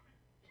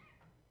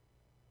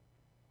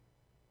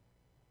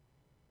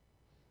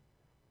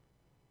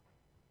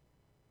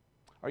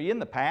 Are you in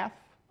the path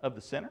of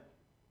the sinner?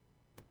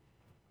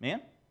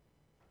 Men?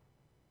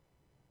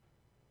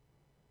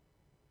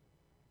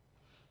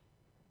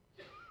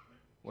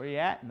 Where are you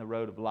at in the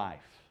road of life?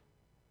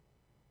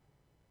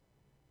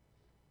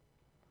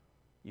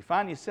 You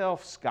find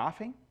yourself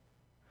scoffing?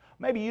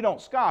 Maybe you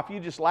don't scoff, you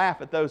just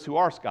laugh at those who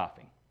are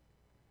scoffing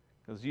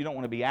because you don't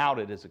want to be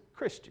outed as a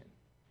Christian.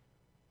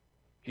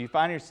 Do you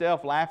find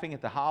yourself laughing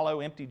at the hollow,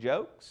 empty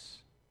jokes?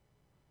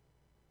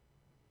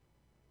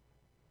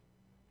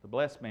 The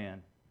blessed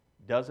man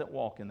doesn't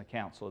walk in the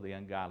counsel of the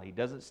ungodly. He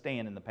doesn't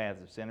stand in the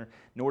paths of sinners,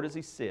 nor does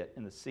he sit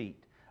in the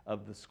seat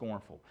of the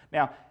scornful.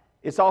 Now,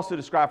 it's also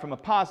described from a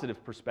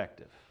positive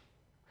perspective.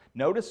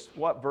 Notice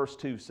what verse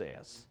 2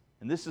 says,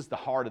 and this is the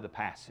heart of the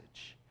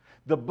passage.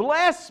 The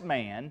blessed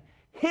man,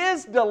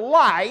 his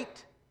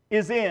delight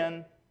is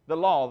in the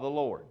law of the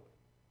Lord.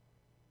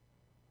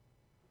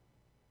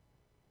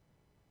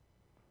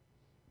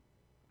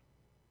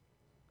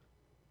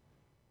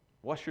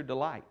 What's your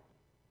delight?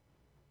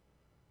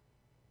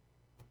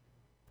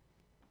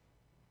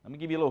 Let me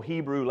give you a little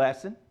Hebrew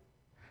lesson.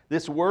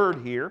 This word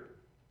here,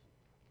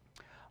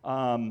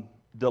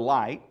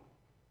 delight,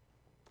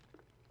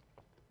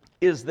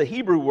 is the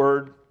Hebrew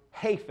word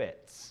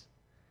hafetz.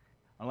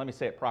 Now, let me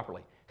say it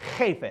properly.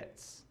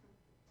 Hafetz.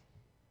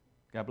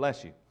 God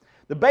bless you.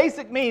 The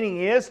basic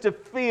meaning is to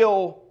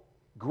feel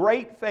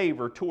great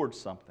favor towards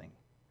something,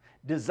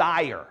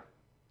 desire,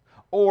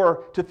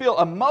 or to feel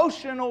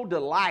emotional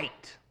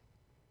delight.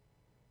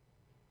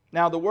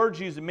 Now, the word's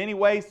used in many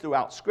ways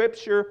throughout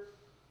Scripture,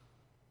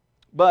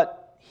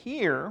 but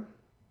here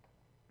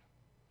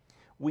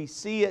we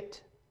see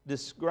it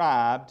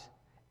described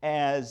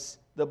as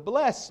the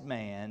blessed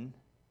man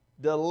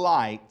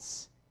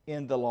delights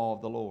in the law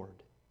of the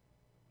Lord.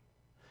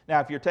 Now,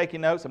 if you're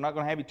taking notes, I'm not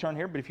going to have you turn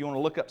here, but if you want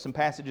to look up some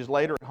passages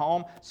later at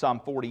home, Psalm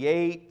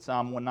 48,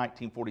 Psalm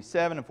 119,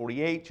 47 and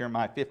 48,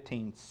 Jeremiah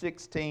 15,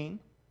 16,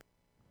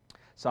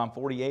 Psalm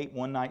 48,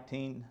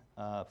 119,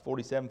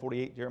 47,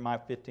 48, Jeremiah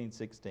 15,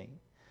 16.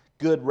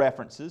 Good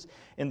references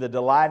in the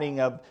delighting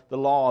of the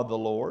law of the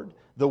Lord,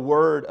 the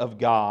Word of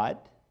God.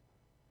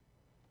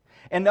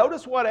 And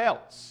notice what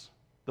else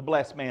the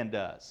blessed man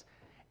does.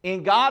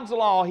 In God's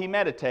law, he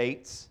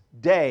meditates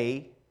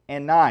day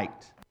and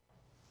night.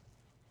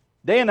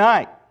 Day and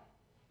night.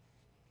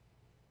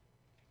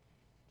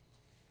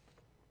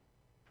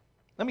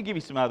 Let me give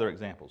you some other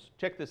examples.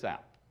 Check this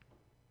out.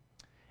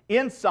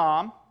 In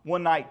Psalm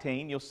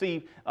 119, you'll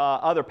see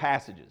other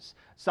passages.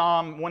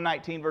 Psalm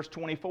 119, verse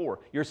 24.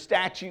 Your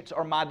statutes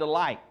are my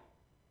delight.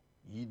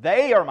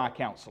 They are my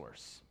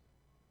counselors.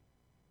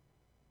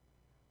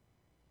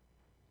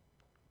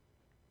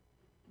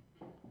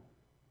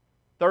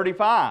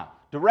 (35)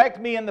 Direct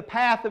me in the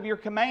path of your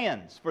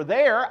commands, for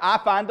there I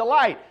find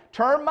delight.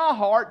 Turn my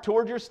heart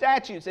toward your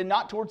statutes and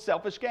not toward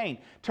selfish gain.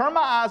 Turn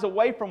my eyes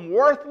away from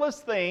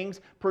worthless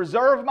things.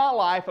 Preserve my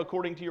life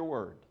according to your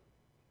word.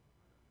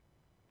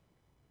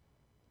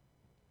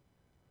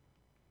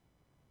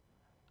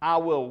 I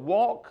will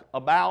walk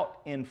about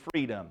in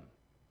freedom.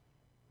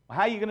 Well,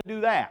 how are you going to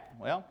do that?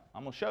 Well,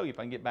 I'm going to show you if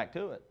I can get back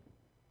to it.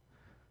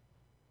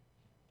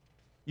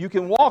 You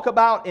can walk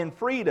about in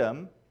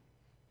freedom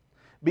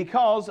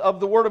because of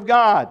the Word of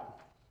God.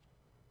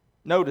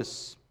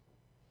 Notice,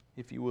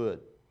 if you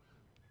would.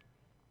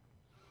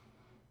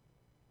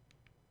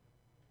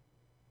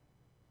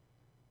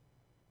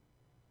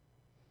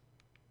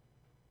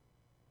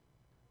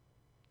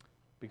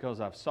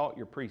 Because I've sought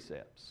your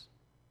precepts.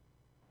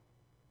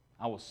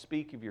 I will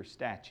speak of your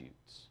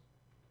statutes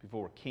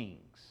before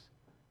kings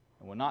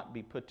and will not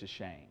be put to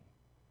shame.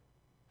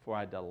 For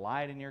I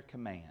delight in your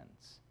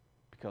commands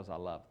because I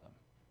love them.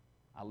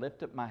 I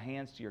lift up my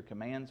hands to your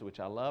commands which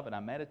I love, and I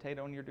meditate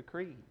on your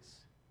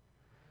decrees.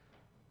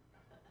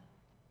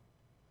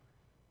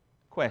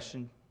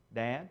 Question,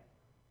 Dad,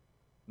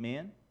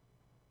 men,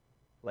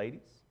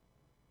 ladies,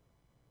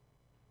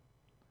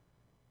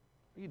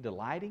 are you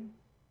delighting?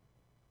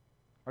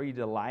 Are you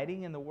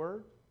delighting in the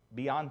Word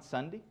beyond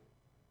Sunday?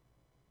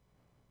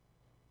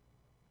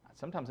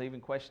 Sometimes I even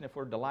question if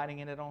we're delighting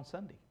in it on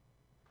Sunday.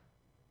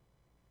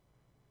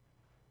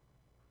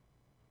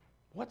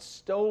 What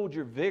stole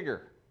your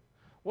vigor?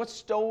 What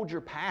stole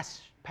your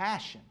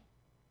passion?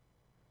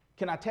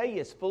 Can I tell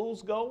you it's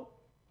fool's gold?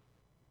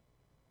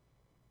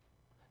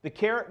 The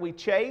carrot we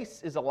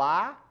chase is a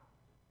lie.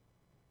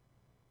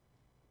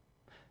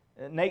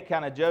 Nate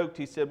kind of joked.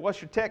 He said,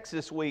 "What's your text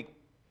this week,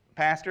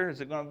 Pastor?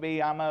 Is it going to be,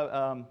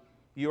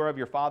 you are of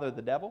your father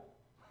the devil?"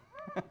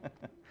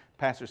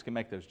 Pastors can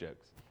make those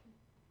jokes.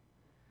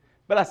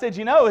 But I said,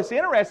 it's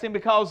interesting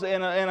because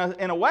in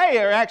a way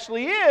there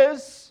actually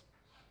is.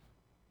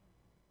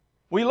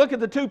 We look at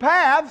the two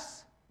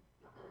paths,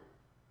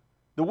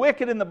 the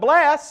wicked and the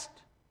blessed.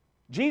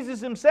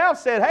 Jesus himself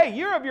said, "Hey,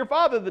 you're of your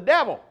father the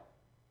devil."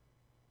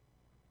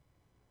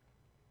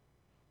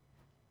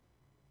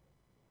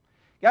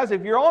 Guys,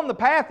 if you're on the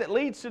path that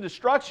leads to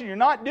destruction, you're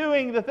not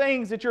doing the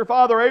things that your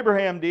father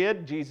Abraham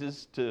did,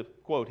 Jesus, to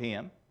quote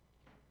him.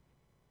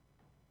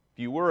 If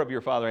you were of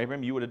your father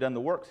Abraham, you would have done the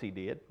works he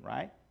did,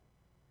 right?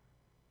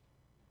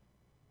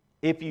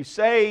 If you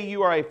say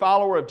you are a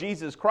follower of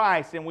Jesus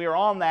Christ and we are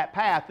on that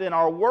path, then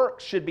our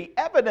works should be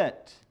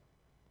evident.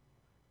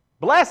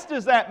 Blessed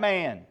is that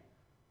man.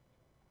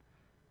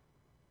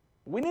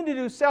 We need to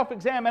do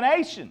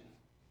self-examination.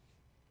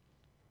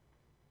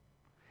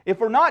 If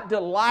we're not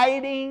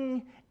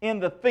delighting in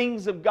the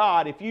things of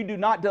God, if you do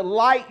not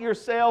delight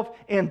yourself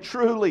in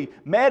truly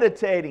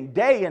meditating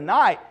day and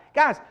night,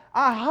 guys,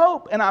 I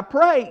hope and I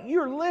pray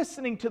you're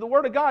listening to the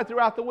Word of God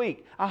throughout the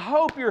week. I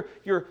hope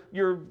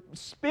you're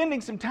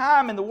spending some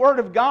time in the Word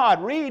of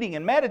God, reading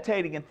and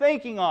meditating and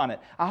thinking on it.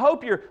 I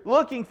hope you're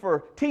looking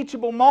for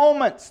teachable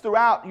moments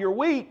throughout your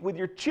week with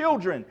your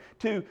children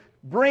to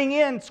bring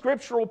in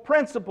scriptural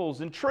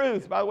principles and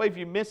truth. By the way, if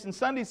you're missing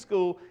Sunday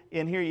school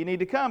in here, you need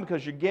to come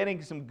because you're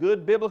getting some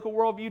good biblical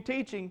worldview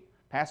teaching.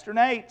 Pastor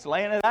Nate's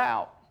laying it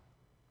out.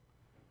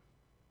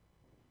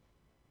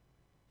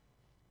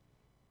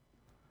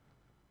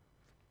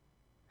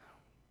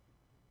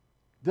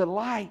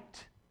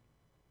 Delight.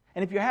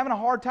 And if you're having a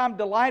hard time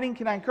delighting,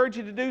 can I encourage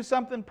you to do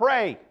something?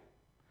 Pray.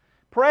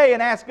 Pray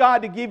and ask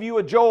God to give you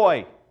a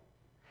joy.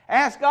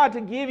 Ask God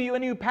to give you a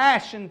new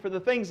passion for the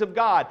things of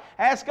God.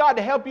 Ask God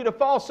to help you to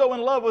fall so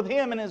in love with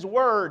Him and His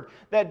Word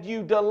that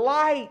you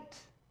delight,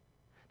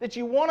 that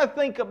you want to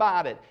think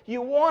about it,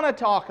 you want to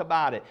talk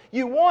about it,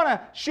 you want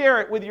to share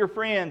it with your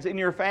friends and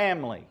your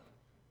family.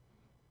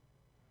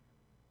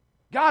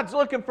 God's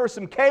looking for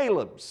some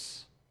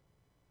Calebs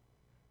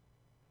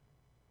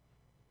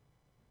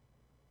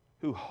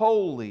who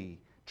wholly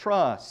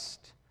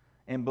trust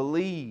and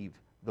believe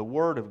the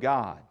Word of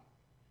God.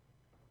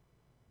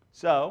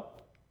 So,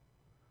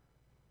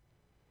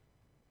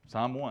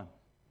 Psalm 1.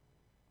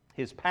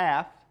 His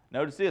path,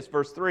 notice this,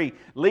 verse 3,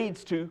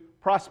 leads to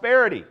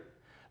prosperity,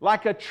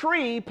 like a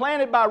tree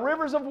planted by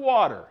rivers of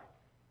water.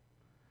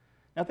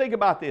 Now think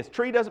about this.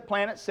 Tree doesn't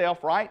plant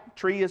itself, right?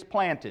 Tree is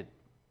planted.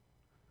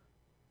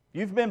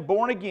 You've been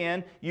born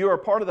again. You are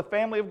part of the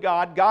family of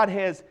God. God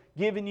has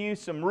given you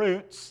some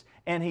roots,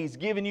 and He's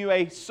given you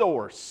a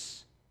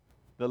source,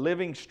 the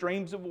living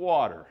streams of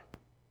water.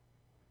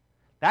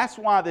 That's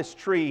why this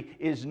tree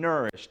is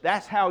nourished.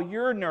 That's how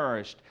you're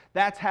nourished.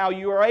 That's how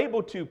you are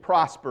able to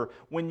prosper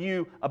when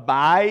you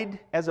abide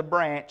as a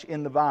branch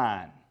in the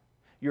vine.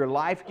 Your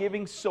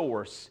life-giving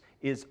source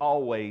is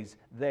always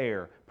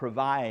there,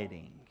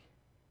 providing.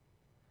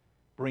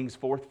 Brings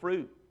forth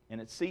fruit in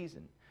its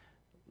season,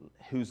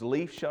 whose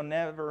leaf shall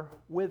never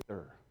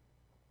wither.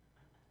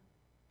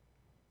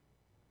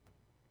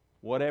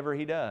 Whatever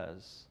he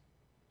does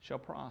shall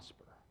prosper.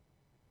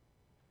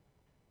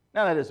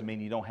 Now that doesn't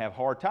mean you don't have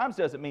hard times,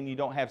 doesn't mean you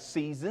don't have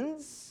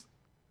seasons.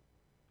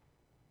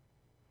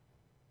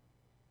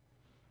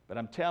 But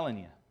I'm telling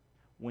you,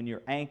 when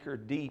you're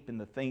anchored deep in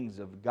the things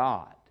of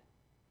God,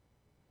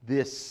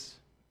 this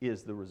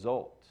is the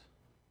result.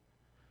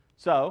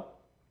 So,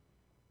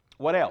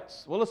 what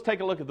else? Well, let's take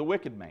a look at the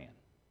wicked man.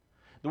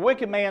 The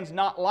wicked man's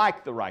not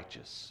like the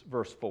righteous,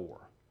 verse 4.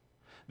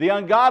 The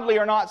ungodly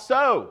are not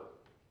so.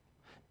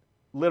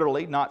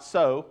 Literally, not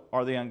so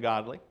are the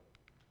ungodly.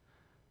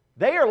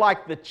 They are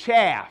like the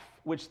chaff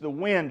which the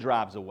wind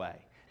drives away.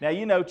 Now,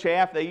 you know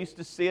chaff, they used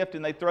to sift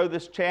and they throw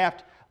this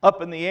chaff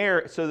up in the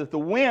air so that the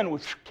wind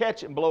would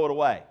catch it and blow it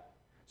away.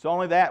 So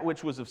only that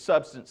which was of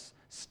substance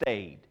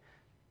stayed.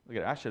 Look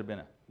at it, I should have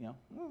been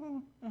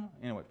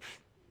anyway,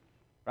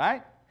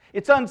 right?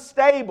 It's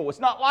unstable. It's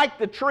not like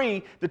the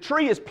tree. The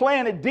tree is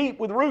planted deep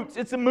with roots.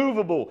 It's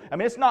immovable. I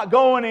mean, it's not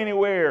going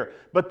anywhere.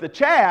 But the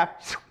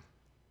chaff,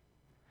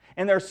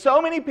 and there are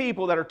so many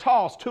people that are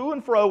tossed to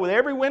and fro with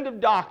every wind of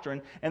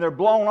doctrine, and they're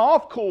blown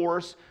off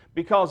course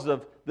because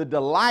of the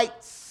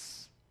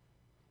delights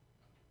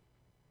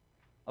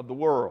of the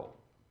world.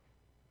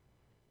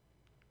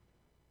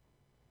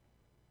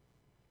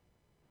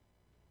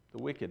 The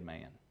wicked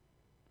man.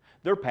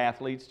 Their path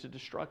leads to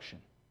destruction.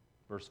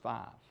 Verse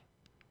 5.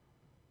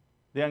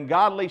 The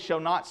ungodly shall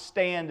not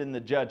stand in the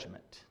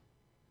judgment.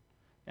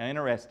 Now,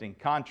 interesting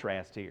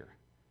contrast here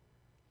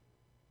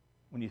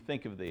when you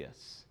think of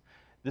this.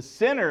 The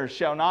sinners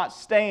shall not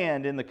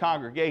stand in the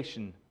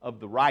congregation of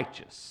the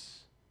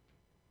righteous.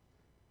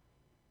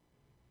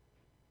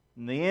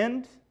 In the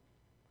end,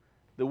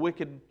 the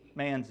wicked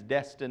man's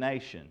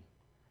destination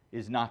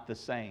is not the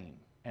same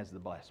as the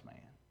blessed man.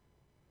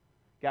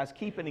 Guys,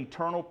 keep an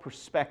eternal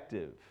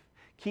perspective.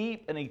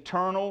 Keep an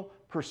eternal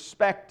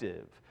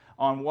perspective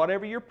on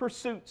whatever your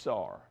pursuits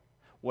are,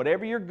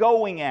 whatever you're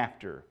going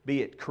after,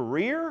 be it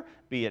career,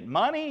 be it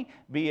money,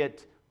 be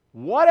it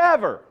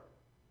whatever.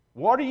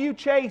 What are you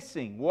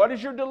chasing? What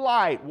is your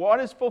delight? What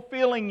is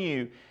fulfilling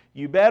you?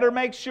 You better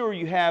make sure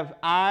you have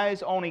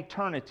eyes on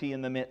eternity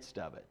in the midst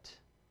of it.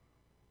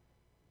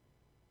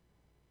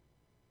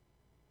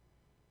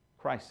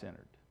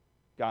 Christ-centered,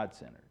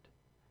 God-centered.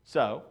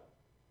 So,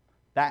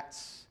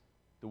 that's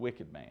the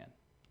wicked man.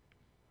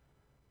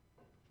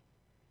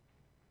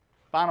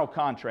 Final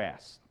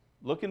contrast.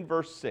 Look in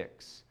verse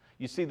 6.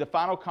 You see the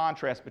final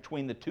contrast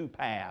between the two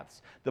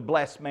paths, the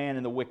blessed man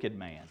and the wicked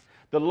man.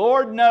 The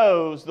Lord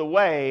knows the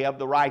way of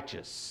the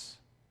righteous.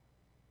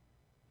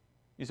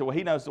 You say, well,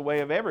 He knows the way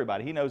of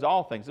everybody. He knows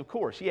all things. Of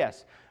course,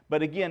 yes.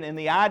 But again, in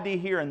the idea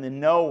here in the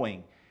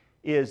knowing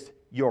is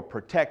your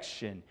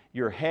protection,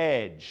 your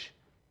hedge.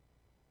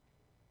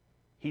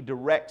 He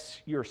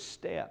directs your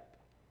step.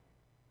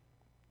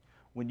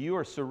 When you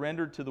are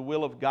surrendered to the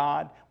will of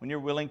God, when you're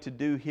willing to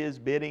do His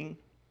bidding,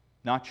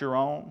 not your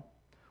own,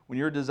 when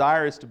your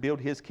desire is to build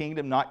His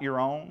kingdom, not your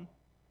own,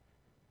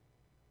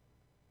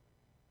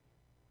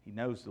 He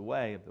knows the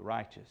way of the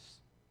righteous,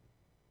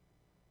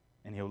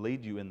 and He'll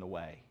lead you in the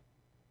way.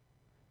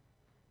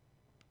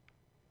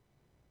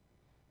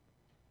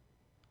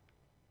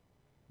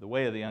 The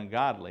way of the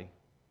ungodly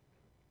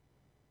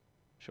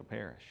shall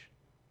perish.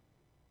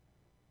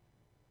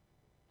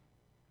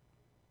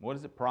 What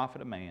does it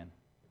profit a man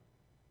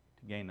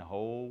to gain the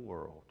whole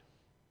world,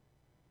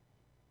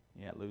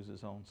 yet lose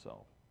his own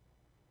soul?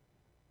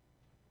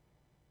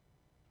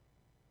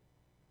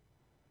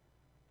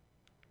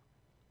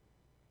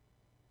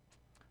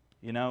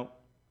 You know,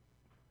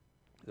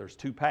 there's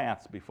two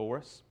paths before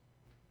us.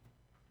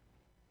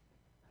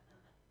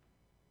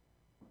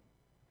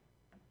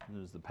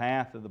 There's the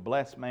path of the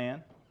blessed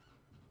man,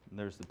 and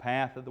there's the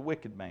path of the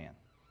wicked man.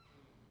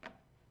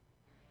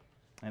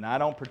 And I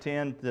don't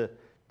pretend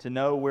to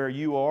know where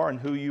you are and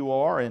who you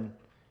are and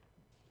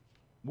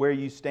where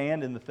you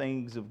stand in the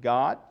things of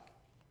God.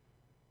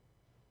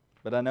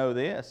 But I know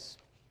this.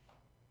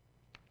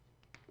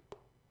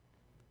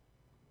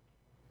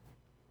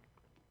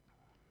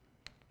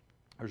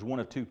 There's one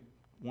of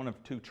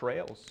two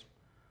trails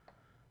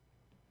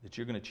that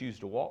you're going to choose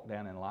to walk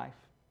down in life.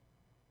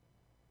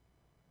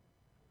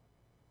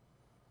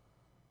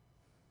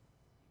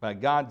 By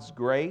God's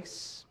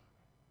grace,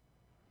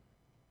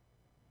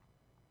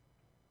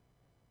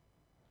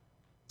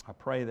 I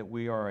pray that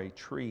we are a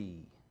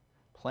tree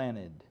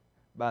planted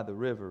by the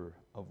river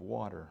of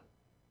water.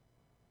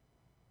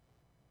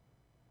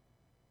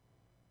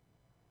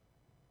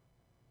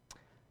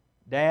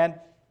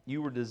 Dad,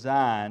 you were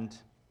designed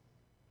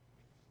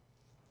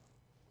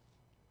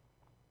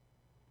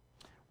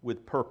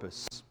with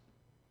purpose.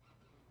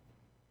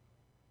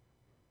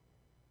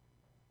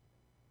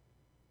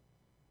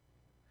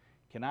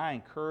 Can I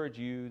encourage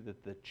you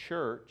that the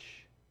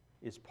church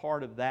is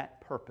part of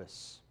that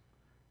purpose?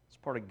 It's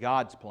part of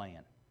God's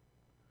plan.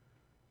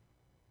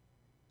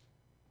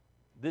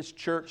 This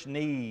church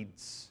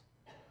needs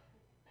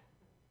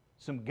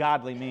some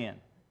godly men.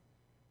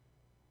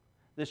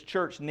 This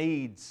church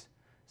needs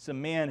some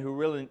men who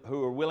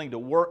are willing to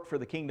work for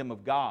the kingdom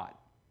of God,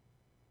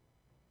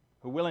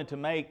 who are willing to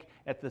make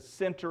at the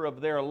center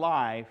of their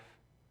life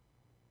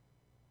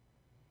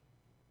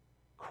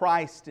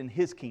Christ and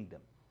His kingdom.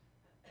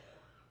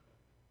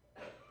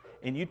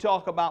 And you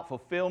talk about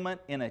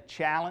fulfillment in a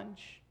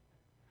challenge.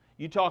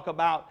 You talk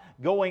about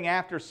going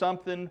after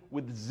something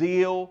with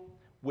zeal,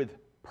 with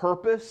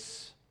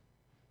purpose,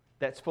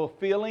 that's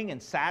fulfilling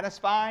and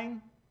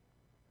satisfying.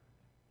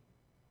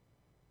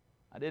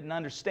 I didn't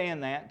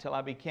understand that until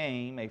I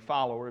became a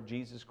follower of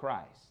Jesus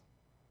Christ.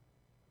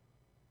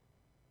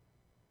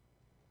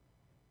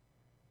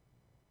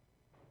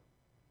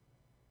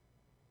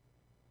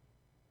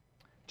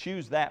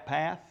 Choose that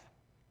path.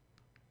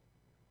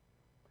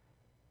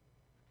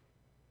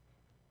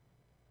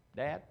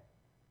 Dad,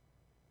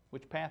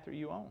 which path are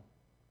you on?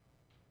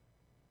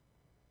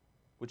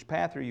 Which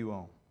path are you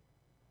on?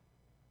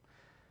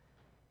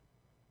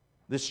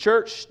 This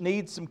church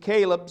needs some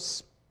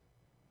Calebs,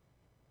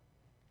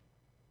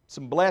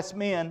 some blessed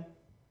men,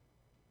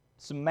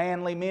 some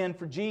manly men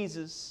for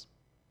Jesus,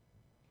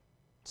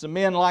 some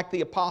men like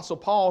the Apostle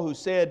Paul who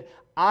said,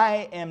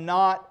 I am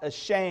not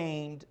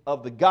ashamed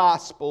of the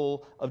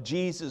gospel of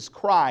Jesus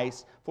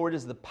Christ, for it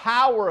is the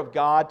power of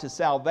God to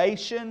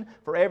salvation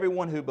for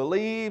everyone who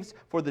believes,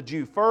 for the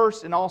Jew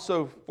first and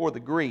also for the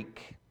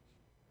Greek.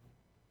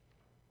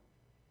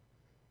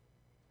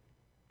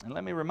 And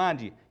let me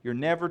remind you, you're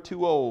never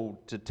too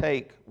old to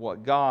take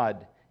what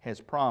God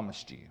has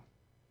promised you.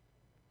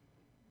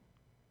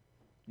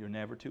 You're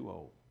never too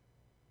old.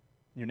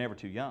 You're never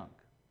too young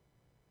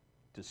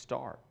to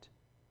start.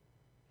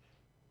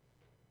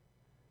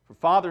 For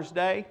Father's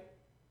Day,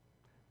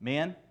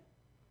 men,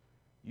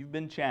 you've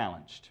been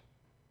challenged.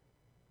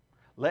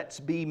 Let's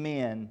be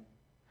men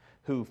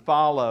who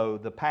follow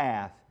the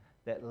path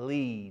that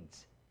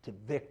leads to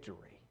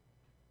victory.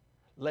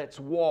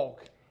 Let's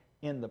walk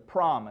in the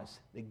promise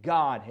that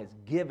God has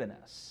given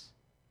us.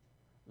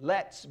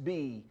 Let's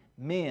be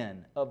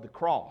men of the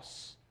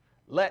cross.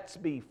 Let's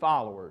be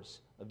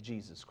followers of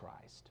Jesus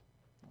Christ.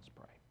 Let's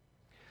pray.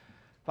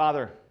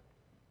 Father,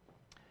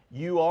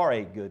 you are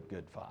a good,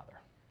 good Father.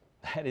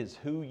 That is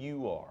who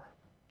you are.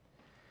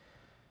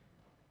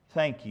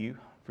 Thank you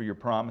for your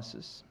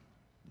promises.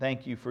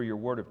 Thank you for your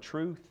word of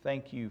truth.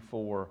 Thank you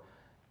for,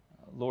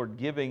 Lord,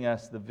 giving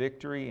us the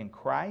victory in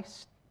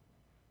Christ.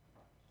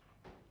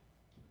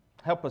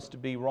 Help us to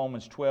be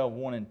Romans 12,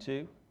 1 and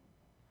 2.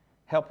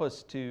 Help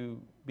us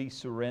to be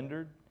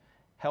surrendered.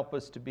 Help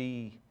us to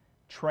be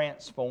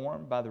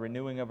transformed by the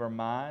renewing of our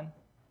mind.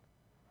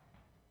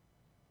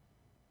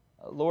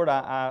 Lord,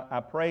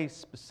 I pray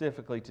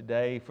specifically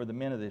today for the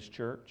men of this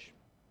church.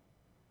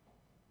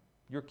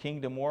 Your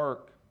kingdom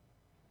work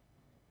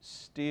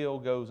still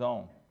goes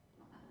on,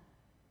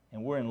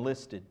 and we're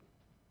enlisted.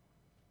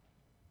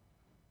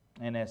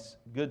 And as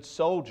good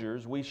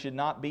soldiers, we should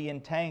not be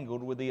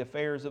entangled with the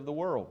affairs of the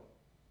world.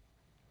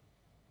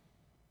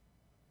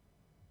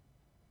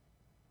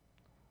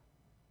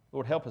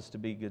 Lord, help us to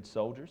be good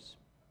soldiers.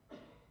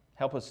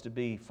 Help us to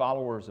be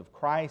followers of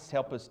Christ.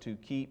 Help us to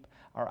keep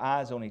our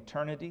eyes on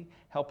eternity.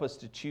 Help us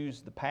to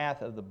choose the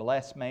path of the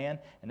blessed man.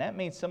 And that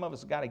means some of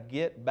us have got to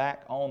get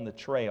back on the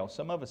trail.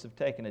 Some of us have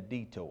taken a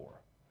detour.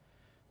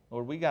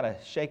 Lord, we got to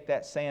shake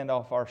that sand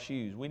off our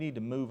shoes. We need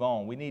to move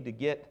on. We need to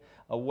get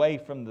away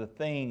from the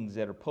things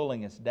that are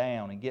pulling us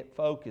down and get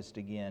focused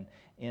again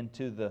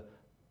into the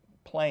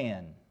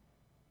plan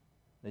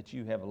that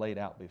you have laid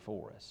out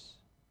before us.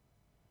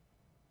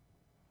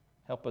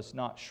 Help us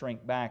not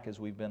shrink back as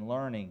we've been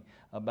learning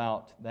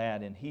about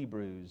that in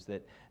Hebrews,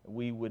 that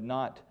we would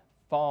not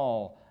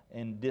fall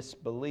in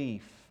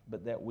disbelief,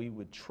 but that we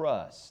would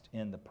trust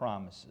in the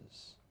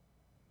promises.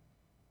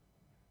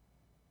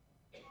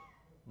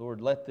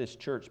 Lord, let this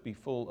church be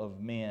full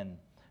of men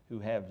who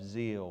have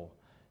zeal,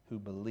 who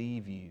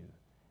believe you,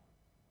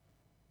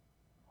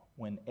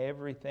 when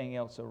everything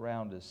else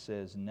around us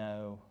says,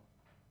 no,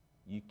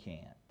 you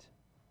can't.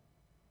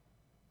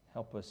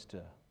 Help us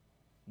to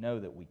know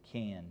that we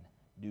can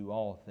do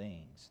all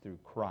things through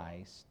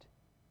Christ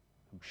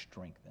who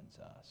strengthens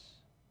us.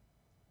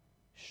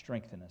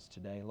 Strengthen us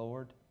today,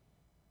 Lord.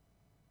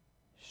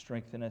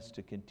 Strengthen us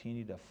to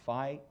continue to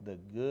fight the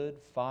good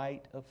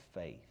fight of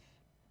faith.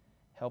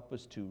 Help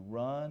us to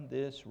run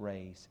this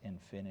race and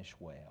finish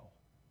well.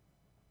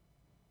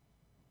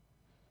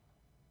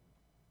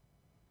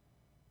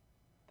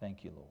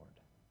 Thank you, Lord.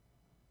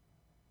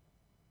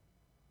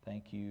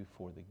 Thank you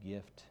for the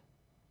gift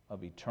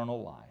of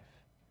eternal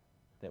life,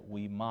 that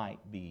we might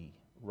be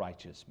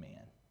righteous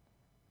men.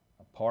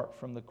 Apart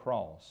from the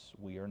cross,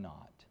 we are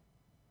not.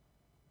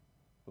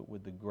 But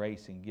with the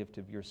grace and gift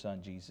of your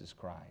Son, Jesus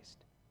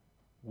Christ,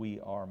 we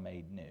are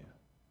made new.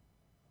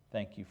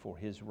 Thank you for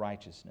His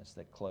righteousness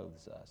that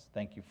clothes us.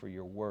 Thank you for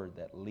your word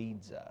that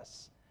leads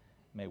us.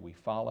 May we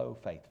follow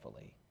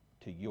faithfully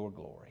to your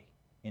glory.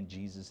 In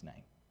Jesus'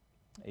 name,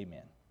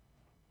 amen.